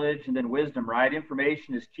 knowledge, and then wisdom, right?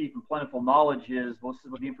 Information is cheap and plentiful. Knowledge is, well, this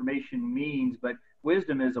is what the information means, but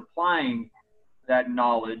wisdom is applying that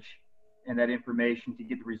knowledge and that information to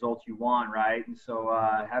get the results you want, right? And so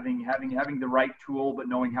having the right tool, but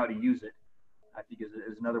knowing how to use it, I think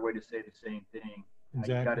is another way to say the same thing.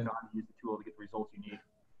 Exactly. You got to know how to use the tool to get the results you need.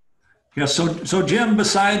 Yeah, so Jim,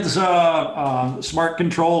 besides smart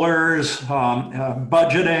controllers,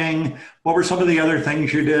 budgeting, what were some of the other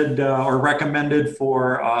things you did or recommended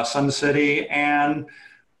for Sun City? And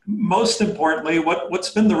most importantly, what's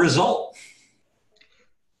been the result?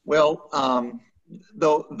 Well,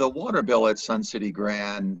 the water bill at Sun City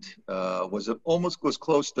Grand was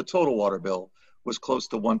close. The total water bill was close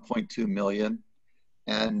to 1.2 million.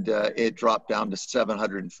 And it dropped down to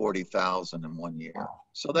 740,000 in 1 year.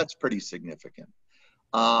 So that's pretty significant.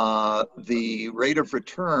 The rate of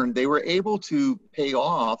return, they were able to pay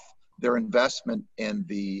off their investment in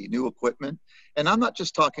the new equipment. And I'm not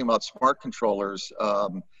just talking about smart controllers.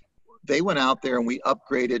 They went out there and we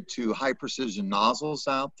upgraded to high precision nozzles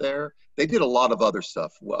out there. They did a lot of other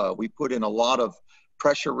stuff. We put in a lot of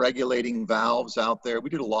pressure regulating valves out there. We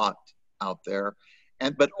did a lot out there.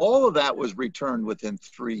 But all of that was returned within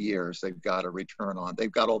 3 years. They've got a return on.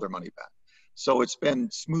 They've got all their money back. So it's been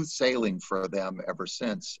smooth sailing for them ever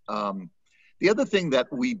since. The other thing that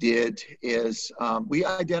we did is we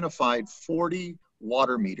identified 40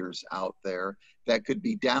 water meters out there that could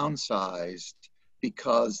be downsized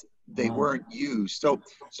because they weren't used.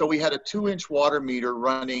 So we had a 2-inch water meter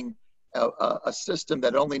running a system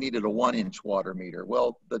that only needed a 1-inch water meter.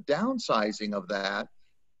 Well, the downsizing of that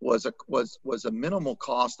was a minimal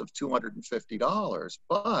cost of $250,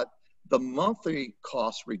 but the monthly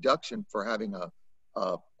cost reduction for having a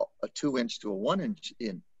 2-inch to a 1-inch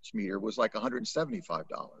meter was like $175.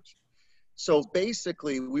 So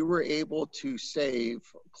basically, we were able to save.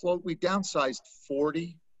 We downsized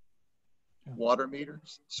 40 water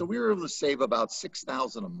meters, so we were able to save about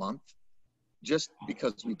 $6,000 a month just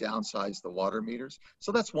because we downsized the water meters.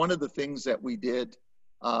 So that's one of the things that we did.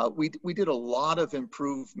 We did a lot of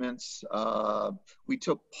improvements. We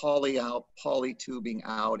took poly tubing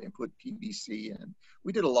out and put PVC in.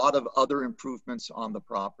 We did a lot of other improvements on the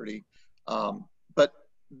property. But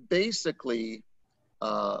basically,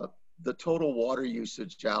 the total water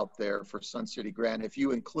usage out there for Sun City Grand, if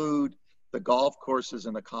you include the golf courses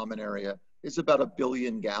in the common area, is about 1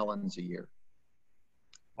 billion gallons a year.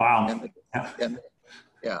 Wow.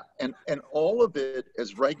 And all of it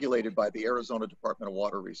is regulated by the Arizona Department of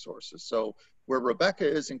Water Resources. So where Rebecca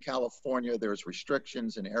is in California, there's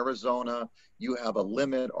restrictions. In Arizona, you have a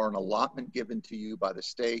limit or an allotment given to you by the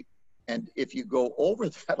state. And if you go over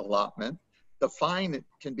that allotment, the fine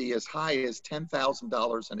can be as high as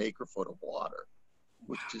 $10,000 an acre foot of water,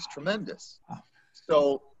 which is tremendous.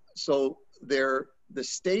 So the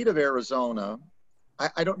state of Arizona,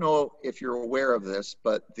 I don't know if you're aware of this,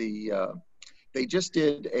 but they just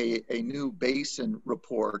did a new basin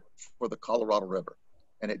report for the Colorado River,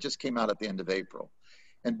 and it just came out at the end of April.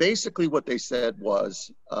 And basically what they said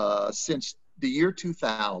was, since the year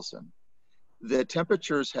 2000, the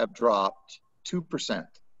temperatures have dropped 2%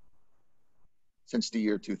 since the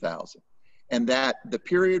year 2000. And that the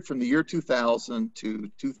period from the year 2000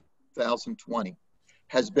 to 2020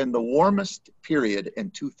 has been the warmest period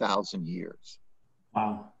in 2,000 years.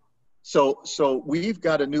 Wow. So we've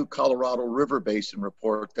got a new Colorado River Basin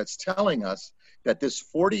report that's telling us that this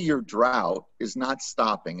 40-year drought is not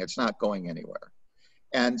stopping. It's not going anywhere.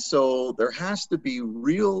 And so there has to be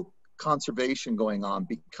real conservation going on,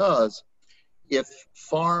 because if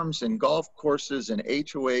farms and golf courses and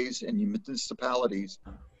HOAs and municipalities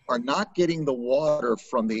are not getting the water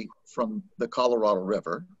from the Colorado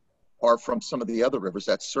River or from some of the other rivers,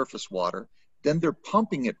 that's surface water, then they're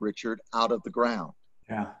pumping it, Richard, out of the ground.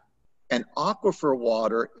 Yeah. And aquifer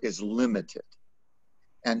water is limited.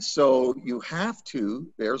 And so you have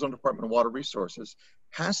to, the Arizona Department of Water Resources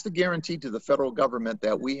has to guarantee to the federal government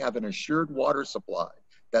that we have an assured water supply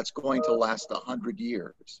that's going to last 100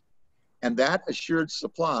 years. And that assured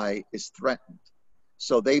supply is threatened.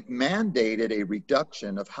 So they've mandated a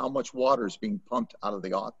reduction of how much water is being pumped out of the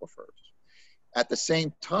aquifers. At the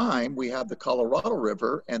same time, we have the Colorado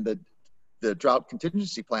River, and the drought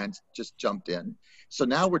contingency plan just jumped in. So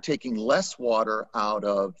now we're taking less water out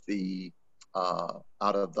of the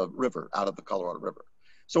river, out of the Colorado River.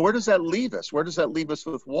 So where does that leave us? Where does that leave us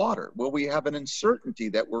with water? Well, we have an uncertainty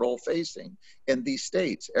that we're all facing in these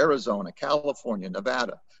states, Arizona, California,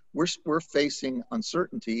 Nevada. We're facing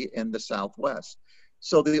uncertainty in the Southwest.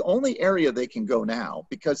 So the only area they can go now,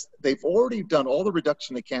 because they've already done all the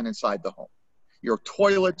reduction they can inside the home. Your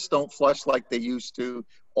toilets don't flush like they used to.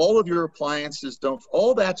 All of your appliances don't,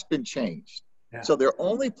 all that's been changed. Yeah. So their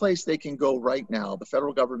only place they can go right now, the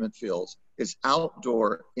federal government feels, is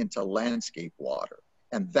outdoor into landscape water.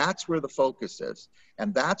 And that's where the focus is.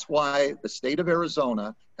 And that's why the state of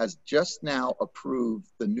Arizona has just now approved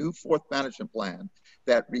the new fourth management plan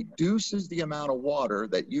that reduces the amount of water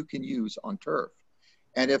that you can use on turf.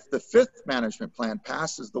 And if the fifth management plan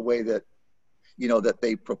passes the way that, you know, that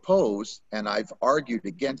they propose, and I've argued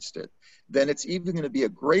against it, then it's even going to be a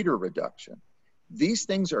greater reduction. These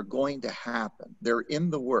things are going to happen. They're in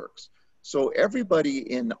the works. So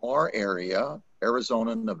everybody in our area,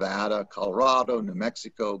 Arizona, Nevada, Colorado, New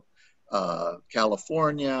Mexico,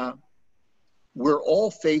 California, we're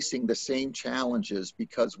all facing the same challenges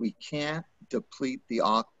because we can't deplete the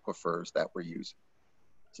aquifers that we're using.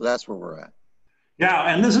 So that's where we're at.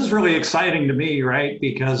 Yeah, and this is really exciting to me, right?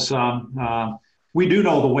 Because we do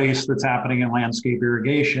know the waste that's happening in landscape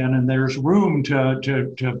irrigation, and there's room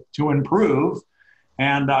to improve.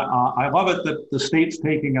 And I love it that the state's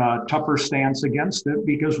taking a tougher stance against it,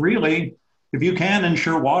 because really, if you can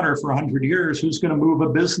insure water for 100 years, who's going to move a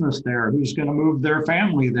business there? Who's going to move their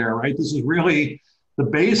family there, right? This is really the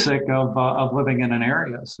basic of living in an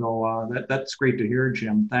area. So that's great to hear,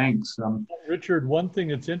 Jim. Thanks. Richard, one thing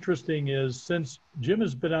that's interesting is since Jim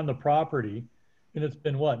has been on the property, and it's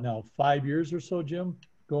been what now, 5 years or so, Jim?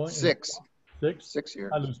 Going 6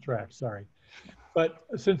 years. I lose track, sorry. But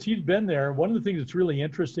since he's been there, one of the things that's really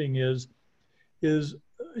interesting is,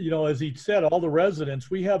 you know, as he said, all the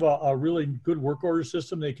residents, we have a really good work order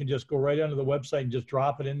system. They can just go right onto the website and just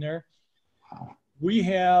drop it in there. Wow. We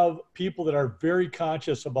have people that are very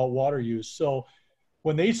conscious about water use. So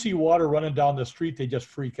when they see water running down the street, they just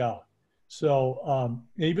freak out. So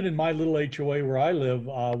even in my little HOA where I live,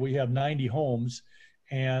 we have 90 homes,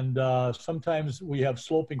 and sometimes we have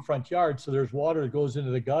sloping front yards. So there's water that goes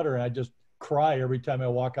into the gutter, and I just cry every time I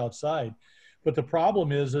walk outside. But the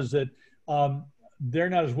problem is that they're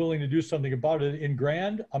not as willing to do something about it. In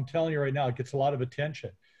Grand, I'm telling you right now, it gets a lot of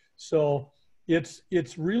attention. So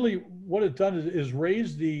it's really what it's done is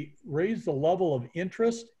raise the level of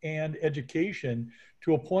interest and education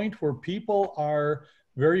to a point where people are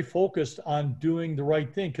very focused on doing the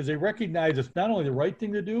right thing, because they recognize it's not only the right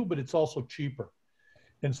thing to do, but it's also cheaper.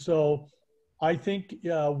 And so I think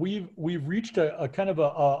we've reached a kind of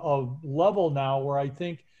a level now where I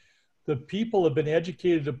think the people have been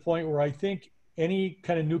educated to a point where I think any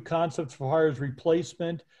kind of new concepts for far as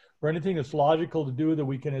replacement or anything that's logical to do that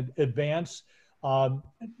we can advance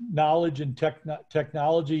knowledge and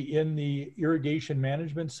technology in the irrigation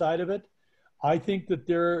management side of it. I think that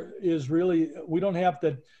there is really, we don't have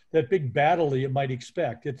that big battle that you might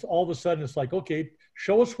expect. It's all of a sudden, it's like, okay,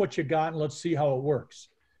 show us what you got and let's see how it works.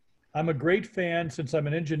 I'm a great fan, since I'm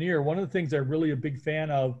an engineer, one of the things I'm really a big fan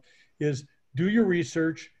of is do your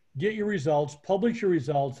research, get your results, publish your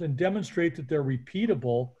results, and demonstrate that they're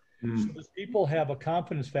repeatable so that people have a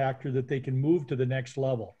confidence factor that they can move to the next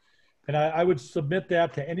level. And I would submit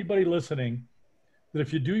that to anybody listening, that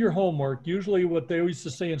if you do your homework, usually what they used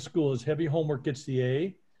to say in school is heavy homework gets the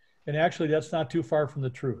A, and actually that's not too far from the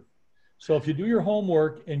truth. So if you do your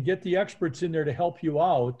homework and get the experts in there to help you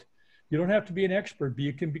out, you don't have to be an expert, but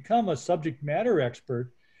you can become a subject matter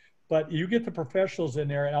expert, but you get the professionals in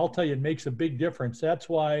there, and I'll tell you, it makes a big difference. That's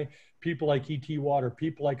why people like ET Water,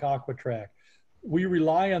 people like Aquatrack, we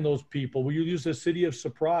rely on those people. We use the City of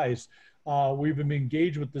Surprise. We've been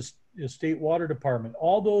engaged with the State Water Department.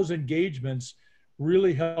 All those engagements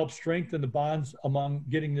really help strengthen the bonds among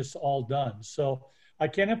getting this all done. So I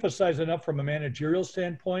can't emphasize enough from a managerial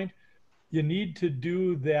standpoint, you need to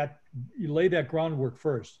do that, you lay that groundwork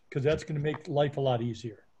first, because that's going to make life a lot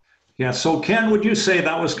easier. Yeah. So Ken, would you say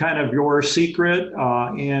that was kind of your secret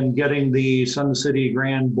in getting the Sun City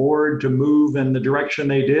Grand Board to move in the direction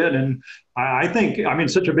they did? And I think, I mean,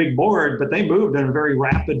 such a big board, but they moved in a very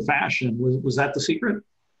rapid fashion. Was that the secret?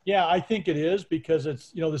 Yeah, I think it is, because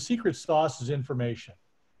it's, you know, the secret sauce is information.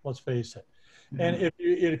 Let's face it. And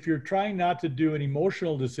if you're trying not to do an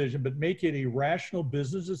emotional decision, but make it a rational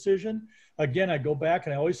business decision, again, I go back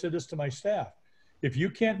and I always say this to my staff. If you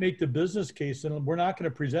can't make the business case, then we're not going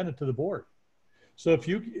to present it to the board. So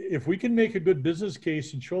if we can make a good business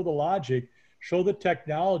case and show the logic, show the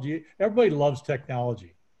technology, everybody loves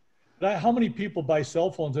technology. But how many people buy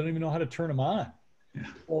cell phones and don't even know how to turn them on?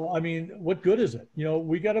 Well, I mean, what good is it? You know,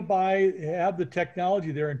 we got to have the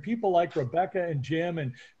technology there, and people like Rebecca and Jim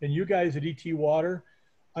and you guys at ET Water.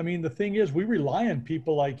 I mean, the thing is, we rely on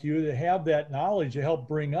people like you to have that knowledge to help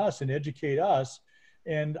bring us and educate us.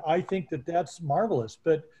 And I think that that's marvelous.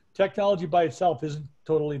 But technology by itself isn't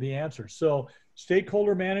totally the answer. So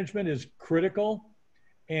stakeholder management is critical,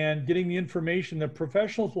 and getting the information. The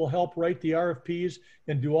professionals will help write the RFPs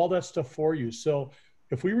and do all that stuff for you. So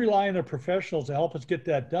if we rely on the professionals to help us get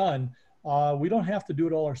that done, we don't have to do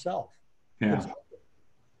it all ourselves. Yeah.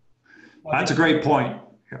 That's a great point.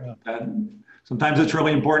 Yeah. Sometimes it's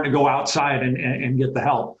really important to go outside and get the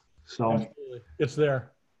help. So absolutely. It's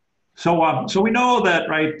there. So we know that,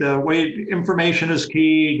 right, the way information is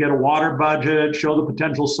key. Get a water budget, show the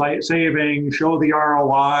potential saving, show the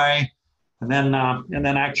ROI, and then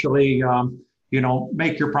actually,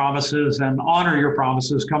 make your promises and honor your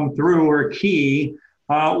promises, come through, are key.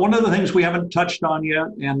 One of the things we haven't touched on yet,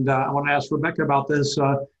 and I want to ask Rebecca about this,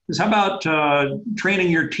 is how about training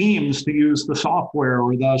your teams to use the software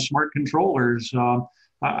or the smart controllers?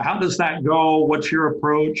 How does that go? What's your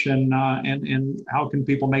approach, and how can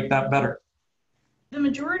people make that better? The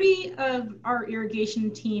majority of our irrigation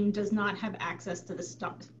team does not have access to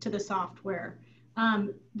the software.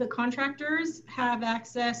 The contractors have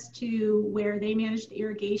access to where they manage the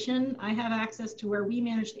irrigation. I have access to where we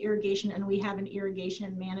manage the irrigation, and we have an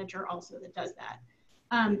irrigation manager also that does that.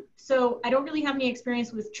 So I don't really have any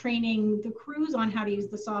experience with training the crews on how to use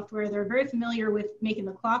the software. They're very familiar with making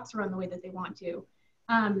the clocks run the way that they want to.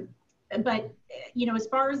 But as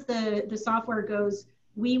far as the software goes,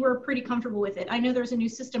 we were pretty comfortable with it. I know there's a new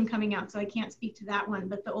system coming out, so I can't speak to that one,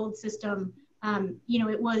 but the old system,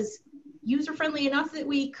 it was user-friendly enough that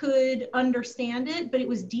we could understand it, but it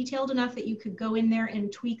was detailed enough that you could go in there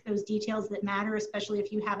and tweak those details that matter, especially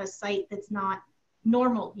if you have a site that's not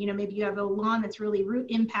normal. Maybe you have a lawn that's really root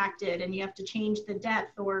impacted and you have to change the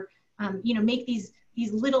depth, or make these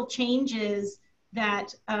little changes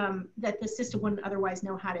that the system wouldn't otherwise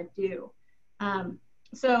know how to do.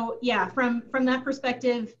 So yeah, from that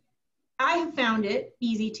perspective, I have found it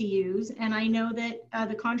easy to use, and I know that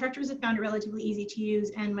the contractors have found it relatively easy to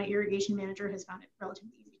use, and my irrigation manager has found it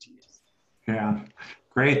relatively easy to use. Yeah,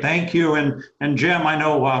 great, thank you. And Jim, I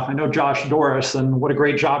know Josh Doris, and what a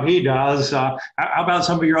great job he does. How about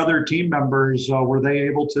some of your other team members? Were they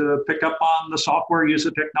able to pick up on the software, use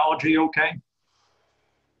the technology okay?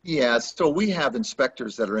 Yeah, so we have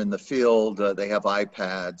inspectors that are in the field. They have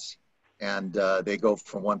iPads, and they go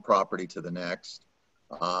from one property to the next.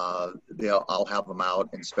 I'll have them out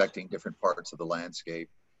inspecting different parts of the landscape.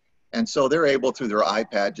 And so they're able through their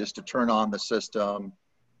iPad just to turn on the system,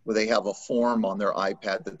 where they have a form on their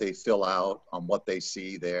iPad that they fill out on what they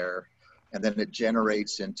see there. And then it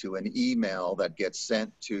generates into an email that gets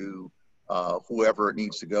sent to whoever it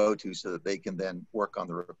needs to go to, so that they can then work on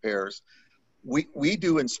the repairs. We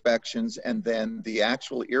do inspections, and then the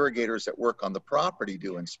actual irrigators that work on the property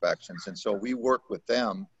do inspections. And so we work with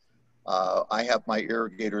them. I have my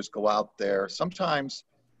irrigators go out there. Sometimes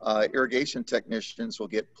irrigation technicians will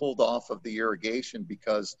get pulled off of the irrigation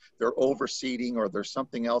because they're overseeding or there's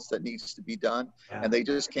something else that needs to be done, and they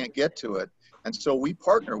just can't get to it. And so we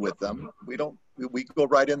partner with them. We go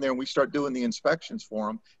right in there and we start doing the inspections for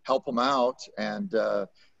them, help them out, and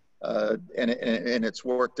it's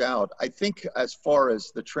worked out. I think as far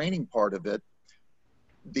as the training part of it,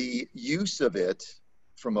 the use of it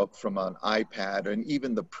from an iPad and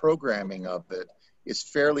even the programming of it is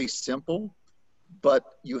fairly simple, but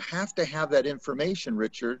you have to have that information,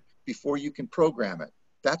 Richard, before you can program it.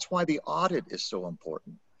 That's why the audit is so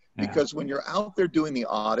important. Because when you're out there doing the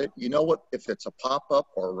audit, you know what, if it's a pop-up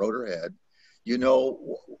or a rotor head, you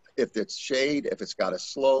know if it's shade, if it's got a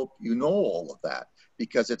slope, you know all of that,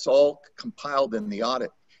 because it's all compiled in the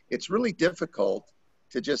audit. It's really difficult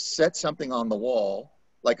to just set something on the wall.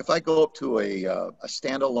 Like if I go up to a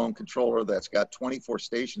standalone controller that's got 24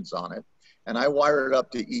 stations on it, and I wire it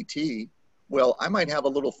up to ET, well, I might have a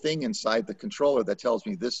little thing inside the controller that tells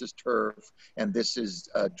me this is turf and this is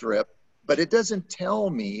drip, but it doesn't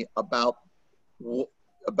tell me about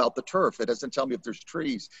the turf. It doesn't tell me if there's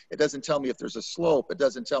trees. It doesn't tell me if there's a slope. It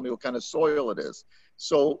doesn't tell me what kind of soil it is.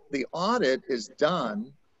 So the audit is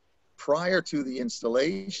done prior to the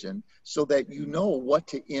installation so that you know what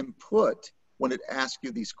to input when it asks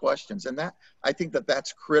you these questions. And that, I think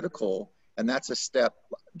that's critical, and that's a step.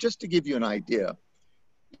 Just to give you an idea,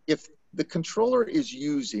 if the controller is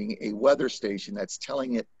using a weather station that's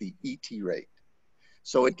telling it the ET rate,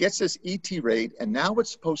 so it gets this ET rate, and now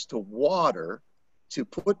it's supposed to water to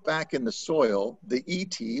put back in the soil the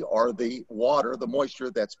ET, or the water, the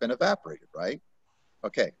moisture that's been evaporated, right?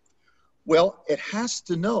 Okay, well, it has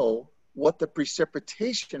to know what the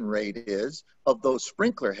precipitation rate is of those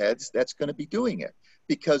sprinkler heads that's going to be doing it,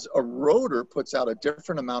 because a rotor puts out a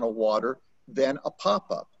different amount of water than a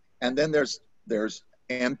pop-up. And then there's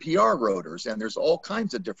NPR rotors, and there's all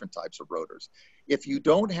kinds of different types of rotors. If you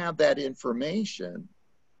don't have that information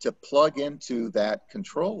to plug into that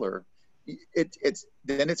controller,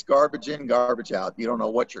 then it's garbage in, garbage out. You don't know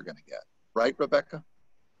what you're going to get. Right, Rebecca?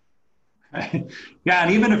 Yeah,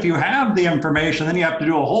 and even if you have the information, then you have to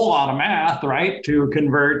do a whole lot of math, right, to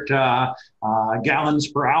convert gallons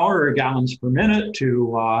per hour or gallons per minute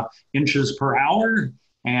to inches per hour,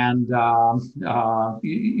 and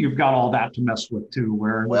you've got all that to mess with too.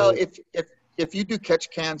 Well, if you do catch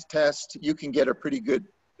cans test, you can get a pretty good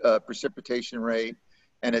precipitation rate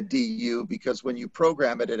and a DU, because when you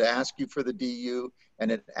program it, it asks you for the DU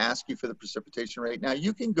and it asks you for the precipitation rate. Now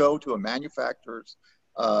you can go to a manufacturer's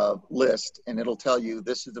list and it'll tell you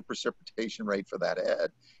this is the precipitation rate for that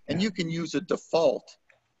head, and you can use a default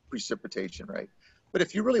precipitation rate. But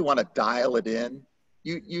if you really want to dial it in,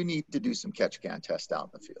 you need to do some catch can test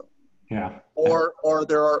out in the field. Yeah. Or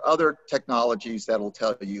there are other technologies that'll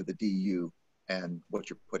tell you the DU and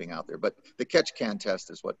what you're putting out there, but the catch can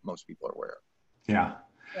test is what most people are aware of. Yeah.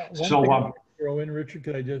 So throw in, Richard,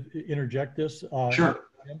 could I just interject this? Sure.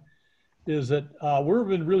 Is that we've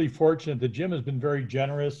been really fortunate that Jim has been very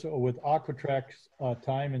generous with Aquatrek's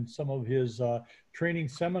time and some of his training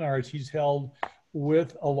seminars he's held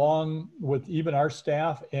along with even our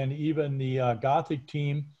staff and even the Gothic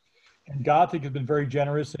team. And Gothic has been very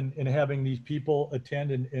generous in having these people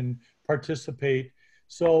attend and participate.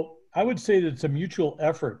 So I would say that it's a mutual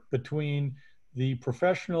effort between the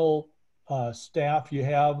professional staff you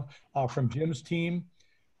have from Jim's team,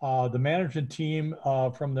 the management team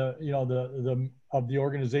from the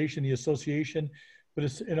organization, the association,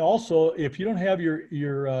 and also if you don't have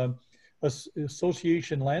your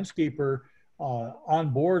association landscaper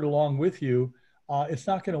on board along with you, it's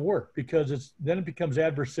not going to work, because then it becomes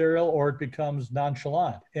adversarial or it becomes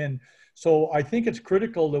nonchalant. And so I think it's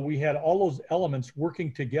critical that we had all those elements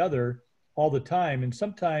working together all the time. And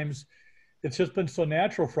sometimes it's just been so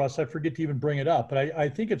natural for us, I forget to even bring it up. But I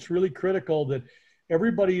think it's really critical that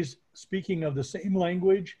everybody's speaking of the same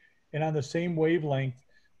language and on the same wavelength,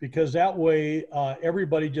 because that way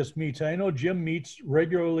everybody just meets. And I know Jim meets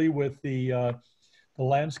regularly with the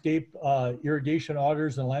landscape irrigation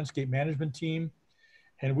auditors and landscape management team.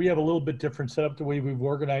 And we have a little bit different setup the way we've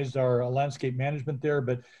organized our landscape management there.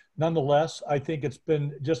 But nonetheless, I think it's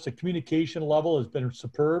been just the communication level has been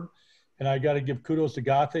superb. And I got to give kudos to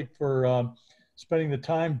Gothic for spending the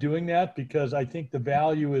time doing that, because I think the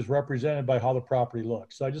value is represented by how the property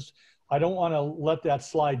looks. So I don't want to let that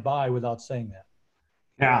slide by without saying that.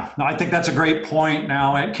 Yeah, no, I think that's a great point.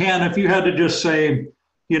 Now, Ken, if you had to just say,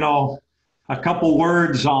 a couple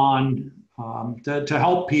words on to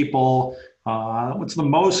help people, what's the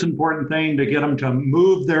most important thing to get them to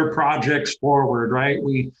move their projects forward, right?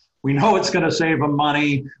 We know it's going to save them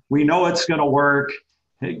money. We know it's going to work.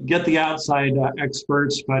 Get the outside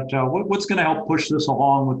experts, but what's going to help push this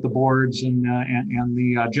along with the boards and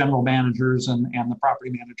the general managers and the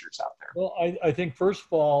property managers out there? Well, I think first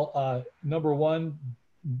of all, number one,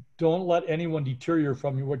 don't let anyone deter you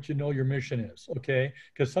from what your mission is, okay?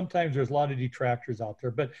 Because sometimes there's a lot of detractors out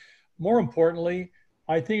there. But more importantly,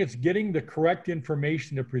 I think it's getting the correct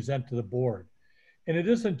information to present to the board. And it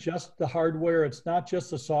isn't just the hardware, it's not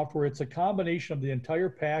just the software, it's a combination of the entire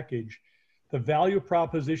package. The value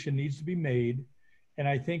proposition needs to be made. And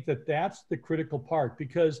I think that that's the critical part,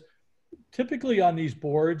 because typically on these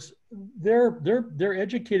boards, they're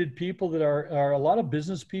educated people that are a lot of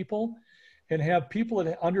business people and have people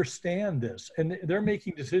that understand this, and they're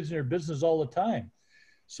making decisions in their business all the time.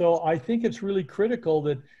 So I think it's really critical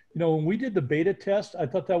that, when we did the beta test, I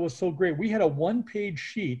thought that was so great. We had a one-page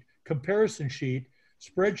sheet, comparison sheet,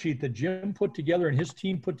 spreadsheet that Jim put together and his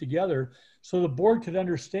team put together so the board could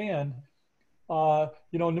understand, no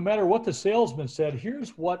matter what the salesman said,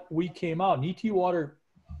 here's what we came out. And ET Water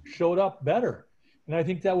showed up better. And I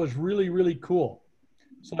think that was really, really cool.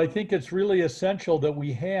 So I think it's really essential that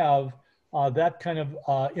we have that kind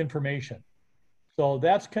of information. So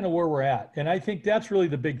that's kind of where we're at. And I think that's really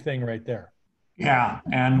the big thing right there. Yeah,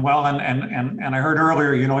 and I heard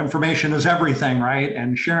earlier, information is everything, right?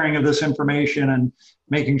 And sharing of this information and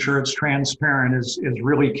making sure it's transparent is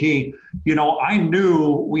really key. I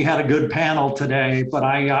knew we had a good panel today, but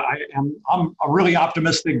I'm a really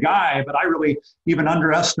optimistic guy, but I really even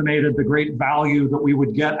underestimated the great value that we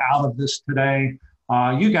would get out of this today.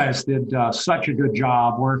 You guys did such a good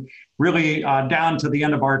job. We're really down to the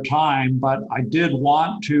end of our time, but I did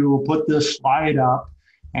want to put this slide up.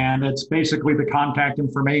 And it's basically the contact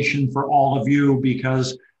information for all of you,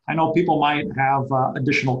 because I know people might have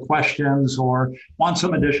additional questions or want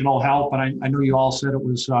some additional help. And I know you all said it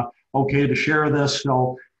was okay to share this.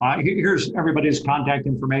 So here's everybody's contact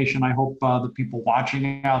information. I hope the people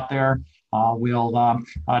watching out there we'll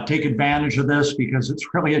take advantage of this because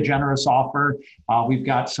it's really a generous offer. We've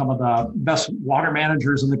got some of the best water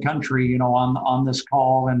managers in the country, you know, on this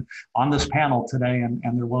call and on this panel today, and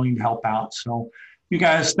they're willing to help out. So you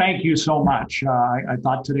guys, thank you so much. I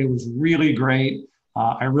thought today was really great.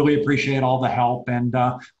 I really appreciate all the help, and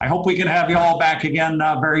I hope we can have you all back again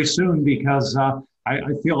very soon, because I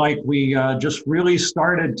feel like we just really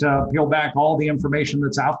started to peel back all the information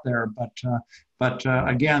that's out there. But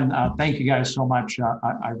again, thank you guys so much.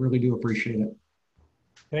 I really do appreciate it.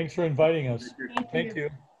 Thanks for inviting us. Thank you.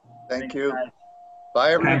 Thank you.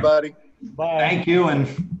 Bye, everybody. Bye. Thank you, and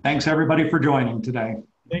thanks everybody for joining today.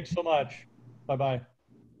 Thanks so much. Bye-bye.